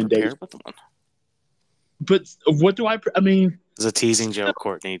recommendations. prepared with one. But what do I mean? It's a teasing joke,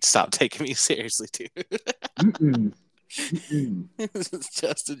 Courtney. Stop taking me seriously, dude. Mm-mm, mm-mm. It's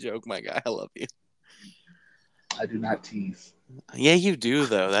just a joke, my guy. I love you. I do not tease. Yeah, you do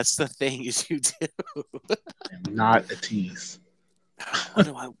though. That's the thing is you do. I'm not a tease. What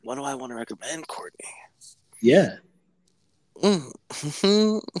do I want to recommend, Courtney? Yeah. Mm.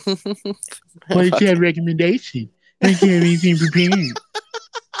 What is your recommendation? I can't have anything prepared.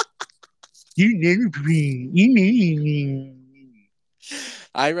 You never prepared. You never.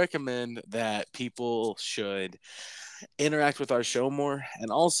 I recommend that people should interact with our show more, and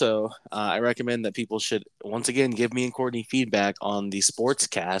also I recommend that people should once again give me and Courtney feedback on the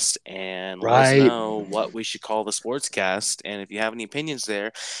sportscast and let us Right. know what we should call the sportscast, and if you have any opinions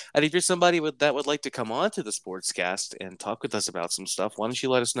there, and if you're somebody that would like to come on to the sportscast and talk with us about some stuff, why don't you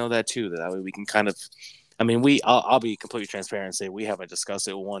let us know that too? That way we can kind of, I mean, I'll be completely transparent and say we haven't discussed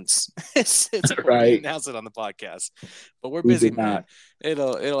it once since we Right. announced it on the podcast, but we're We busy, did man. not.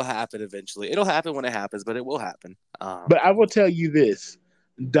 It'll happen eventually. It'll happen when it happens, but it will happen. But I will tell you this: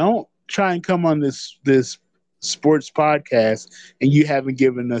 don't try and come on this sports podcast and you haven't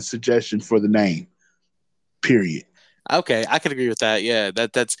given a suggestion for the name. Period. Okay, I could agree with that. Yeah,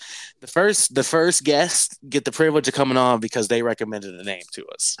 that's the first guest get the privilege of coming on because they recommended a name to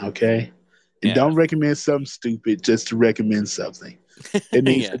us. Okay. And Yeah. don't recommend something stupid just to recommend something. It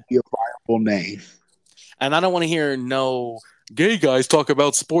needs Yeah. to be a viable name. And I don't want to hear no gay guys talk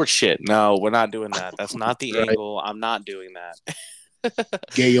about sports shit. No, we're not doing that. That's not the Right. angle. I'm not doing that.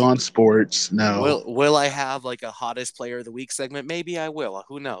 Gay on sports. No. Will I have like a hottest player of the week segment? Maybe I will.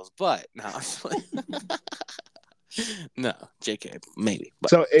 Who knows? But no. No, JK, maybe. But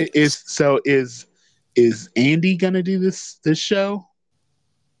So is Andy gonna do this show?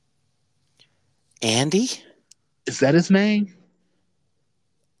 Andy? Is that his name?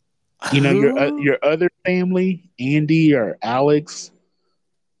 You know, your other family, Andy or Alex.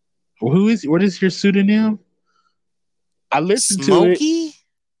 What is your pseudonym? I listened to it. Smokey?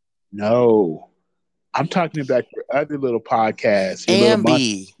 No. I'm talking about your other little podcast. Your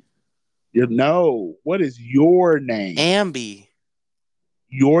Ambi. No. What is your name? Ambi.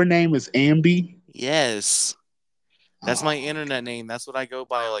 Your name is Ambi? Yes. That's my internet name. That's what I go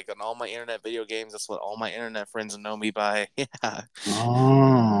by, like on all my internet video games. That's what all my internet friends know me by. Yeah.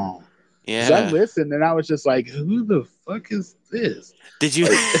 Oh. Yeah. So I listened and I was just like, who the fuck is this? Did you?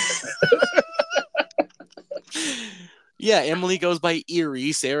 Yeah, Emily goes by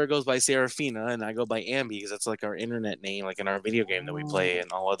Erie, Sarah goes by Serafina, and I go by Ambi because that's like our internet name, like in our video game that we play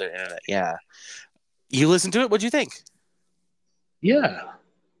and all other internet. Yeah. You listened to it? What'd you think? Yeah.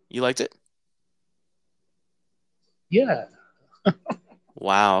 You liked it? Yeah.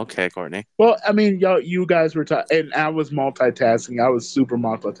 Wow. Okay, Courtney. Well, I mean, you guys were talking, and I was multitasking. I was super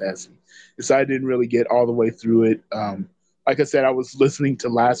multitasking, so I didn't really get all the way through it. Like I said, I was listening to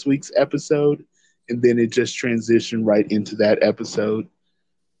last week's episode, and then it just transitioned right into that episode,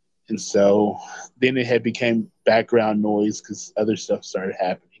 and so then it had became background noise because other stuff started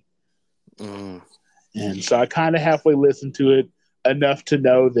happening, and so I kind of halfway listened to it, enough to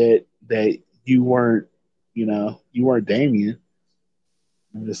know that you weren't, you weren't Damien.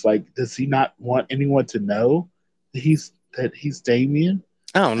 I'm just like, does he not want anyone to know that he's Damien?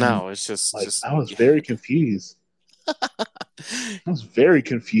 Oh And no, it's just like, just I was very confused. I was very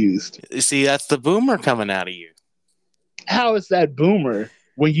confused. you see, that's the boomer coming out of you. How is that boomer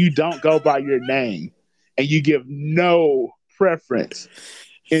when you don't go by your name and you give no preference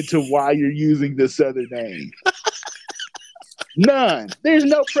into why you're using this other name? None. There's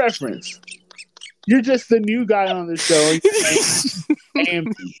no preference. You're just the new guy on the show, and your name's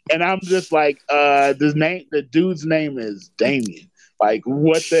Ambi. And I'm just like, the dude's name is Damien. Like,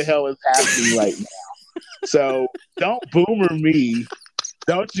 what the hell is happening right now? So don't boomer me.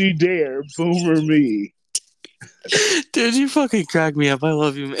 Don't you dare boomer me. Dude, you fucking crack me up. I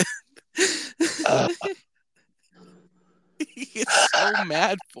love you, man. Uh, He gets so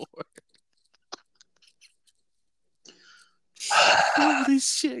mad for holy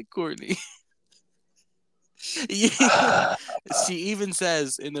shit, Courtney. Yeah. She even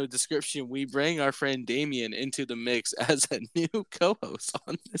says in the description, we bring our friend Damien into the mix as a new co-host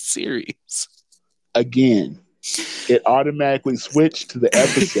on the series. Again, it automatically switched to the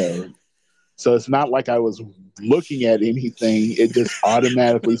episode. So it's not like I was looking at anything. It just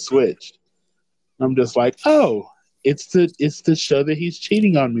automatically switched. I'm just like, oh, it's the show that he's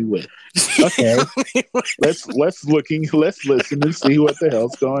cheating on me with. Okay. let's listen and see what the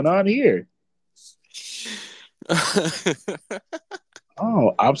hell's going on here.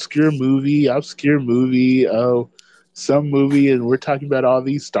 Oh, obscure movie. Oh, some movie, and we're talking about all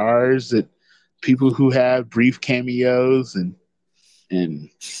these stars, that people who have brief cameos, and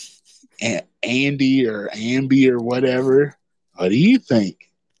Andy or Ambi or whatever. What do you think?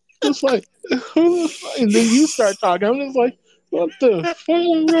 It's like, and then you start talking. I'm just like, what the fuck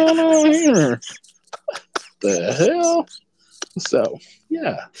is going on here? The hell? So,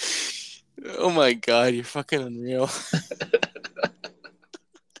 yeah. Oh my god, you're fucking unreal.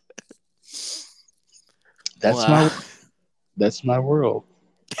 That's my world.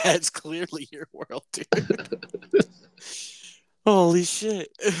 That's clearly your world, dude. Holy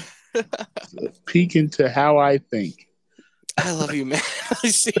shit. Peek into how I think. I love you, man.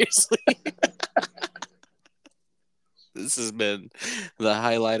 Seriously. This has been the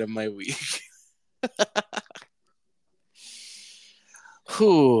highlight of my week.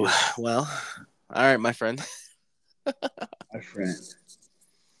 Whew. Well, all right, my friend. My friend.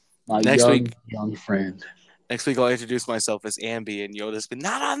 My Next week, young friend. Next week, I'll introduce myself as Ambi, and Yoda's been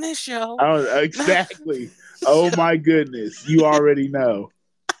not on this show. Oh, exactly. Oh my goodness, you already know.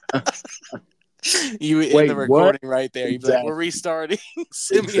 You in the recording right there. You'd be like, "We're restarting."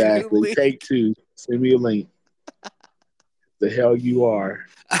 Send me a new link. Take 2. Send me a link. The hell you are.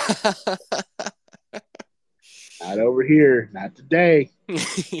 Not over here. Not today.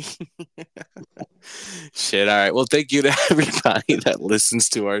 Shit. All right. Well, thank you to everybody that listens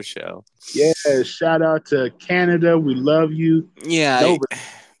to our show. Yeah. Shout out to Canada. We love you. Yeah.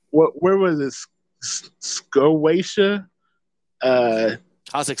 Where was it? Croatia?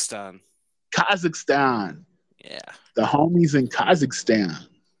 Kazakhstan. Yeah. The homies in Kazakhstan.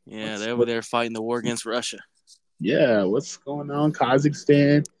 Yeah, they're over there fighting the war against Russia. Yeah. What's going on,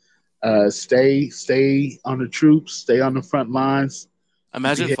 Kazakhstan? Stay on the troops. Stay on the front lines.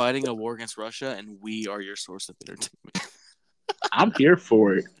 Imagine fighting a war against Russia, and we are your source of entertainment. I'm here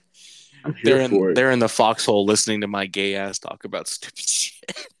for it. They're in the foxhole listening to my gay ass talk about stupid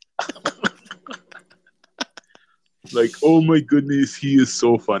shit. Like, oh my goodness, he is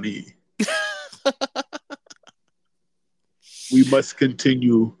so funny. We must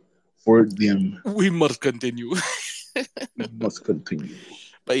continue for them. We must continue. We must continue.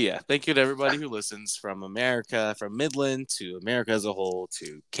 But yeah, thank you to everybody who listens, from America, from Midland to America as a whole,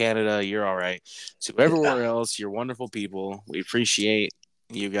 to Canada. You're all right. To everywhere else, you're wonderful people. We appreciate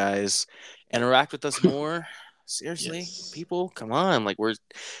you guys. Interact with us more. Seriously, people, come on. Like, we're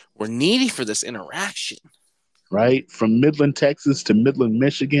needy for this interaction. Right? From Midland, Texas to Midland,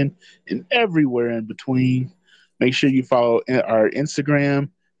 Michigan, and everywhere in between. Make sure you follow our Instagram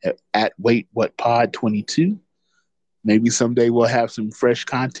at WaitWhatPod22. Maybe someday we'll have some fresh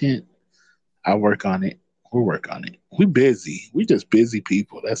content. I'll work on it. We'll work on it. We're busy. We're just busy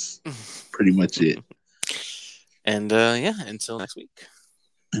people. That's pretty much it. And yeah, until next week.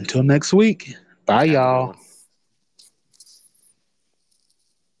 Until next week. Bye, y'all.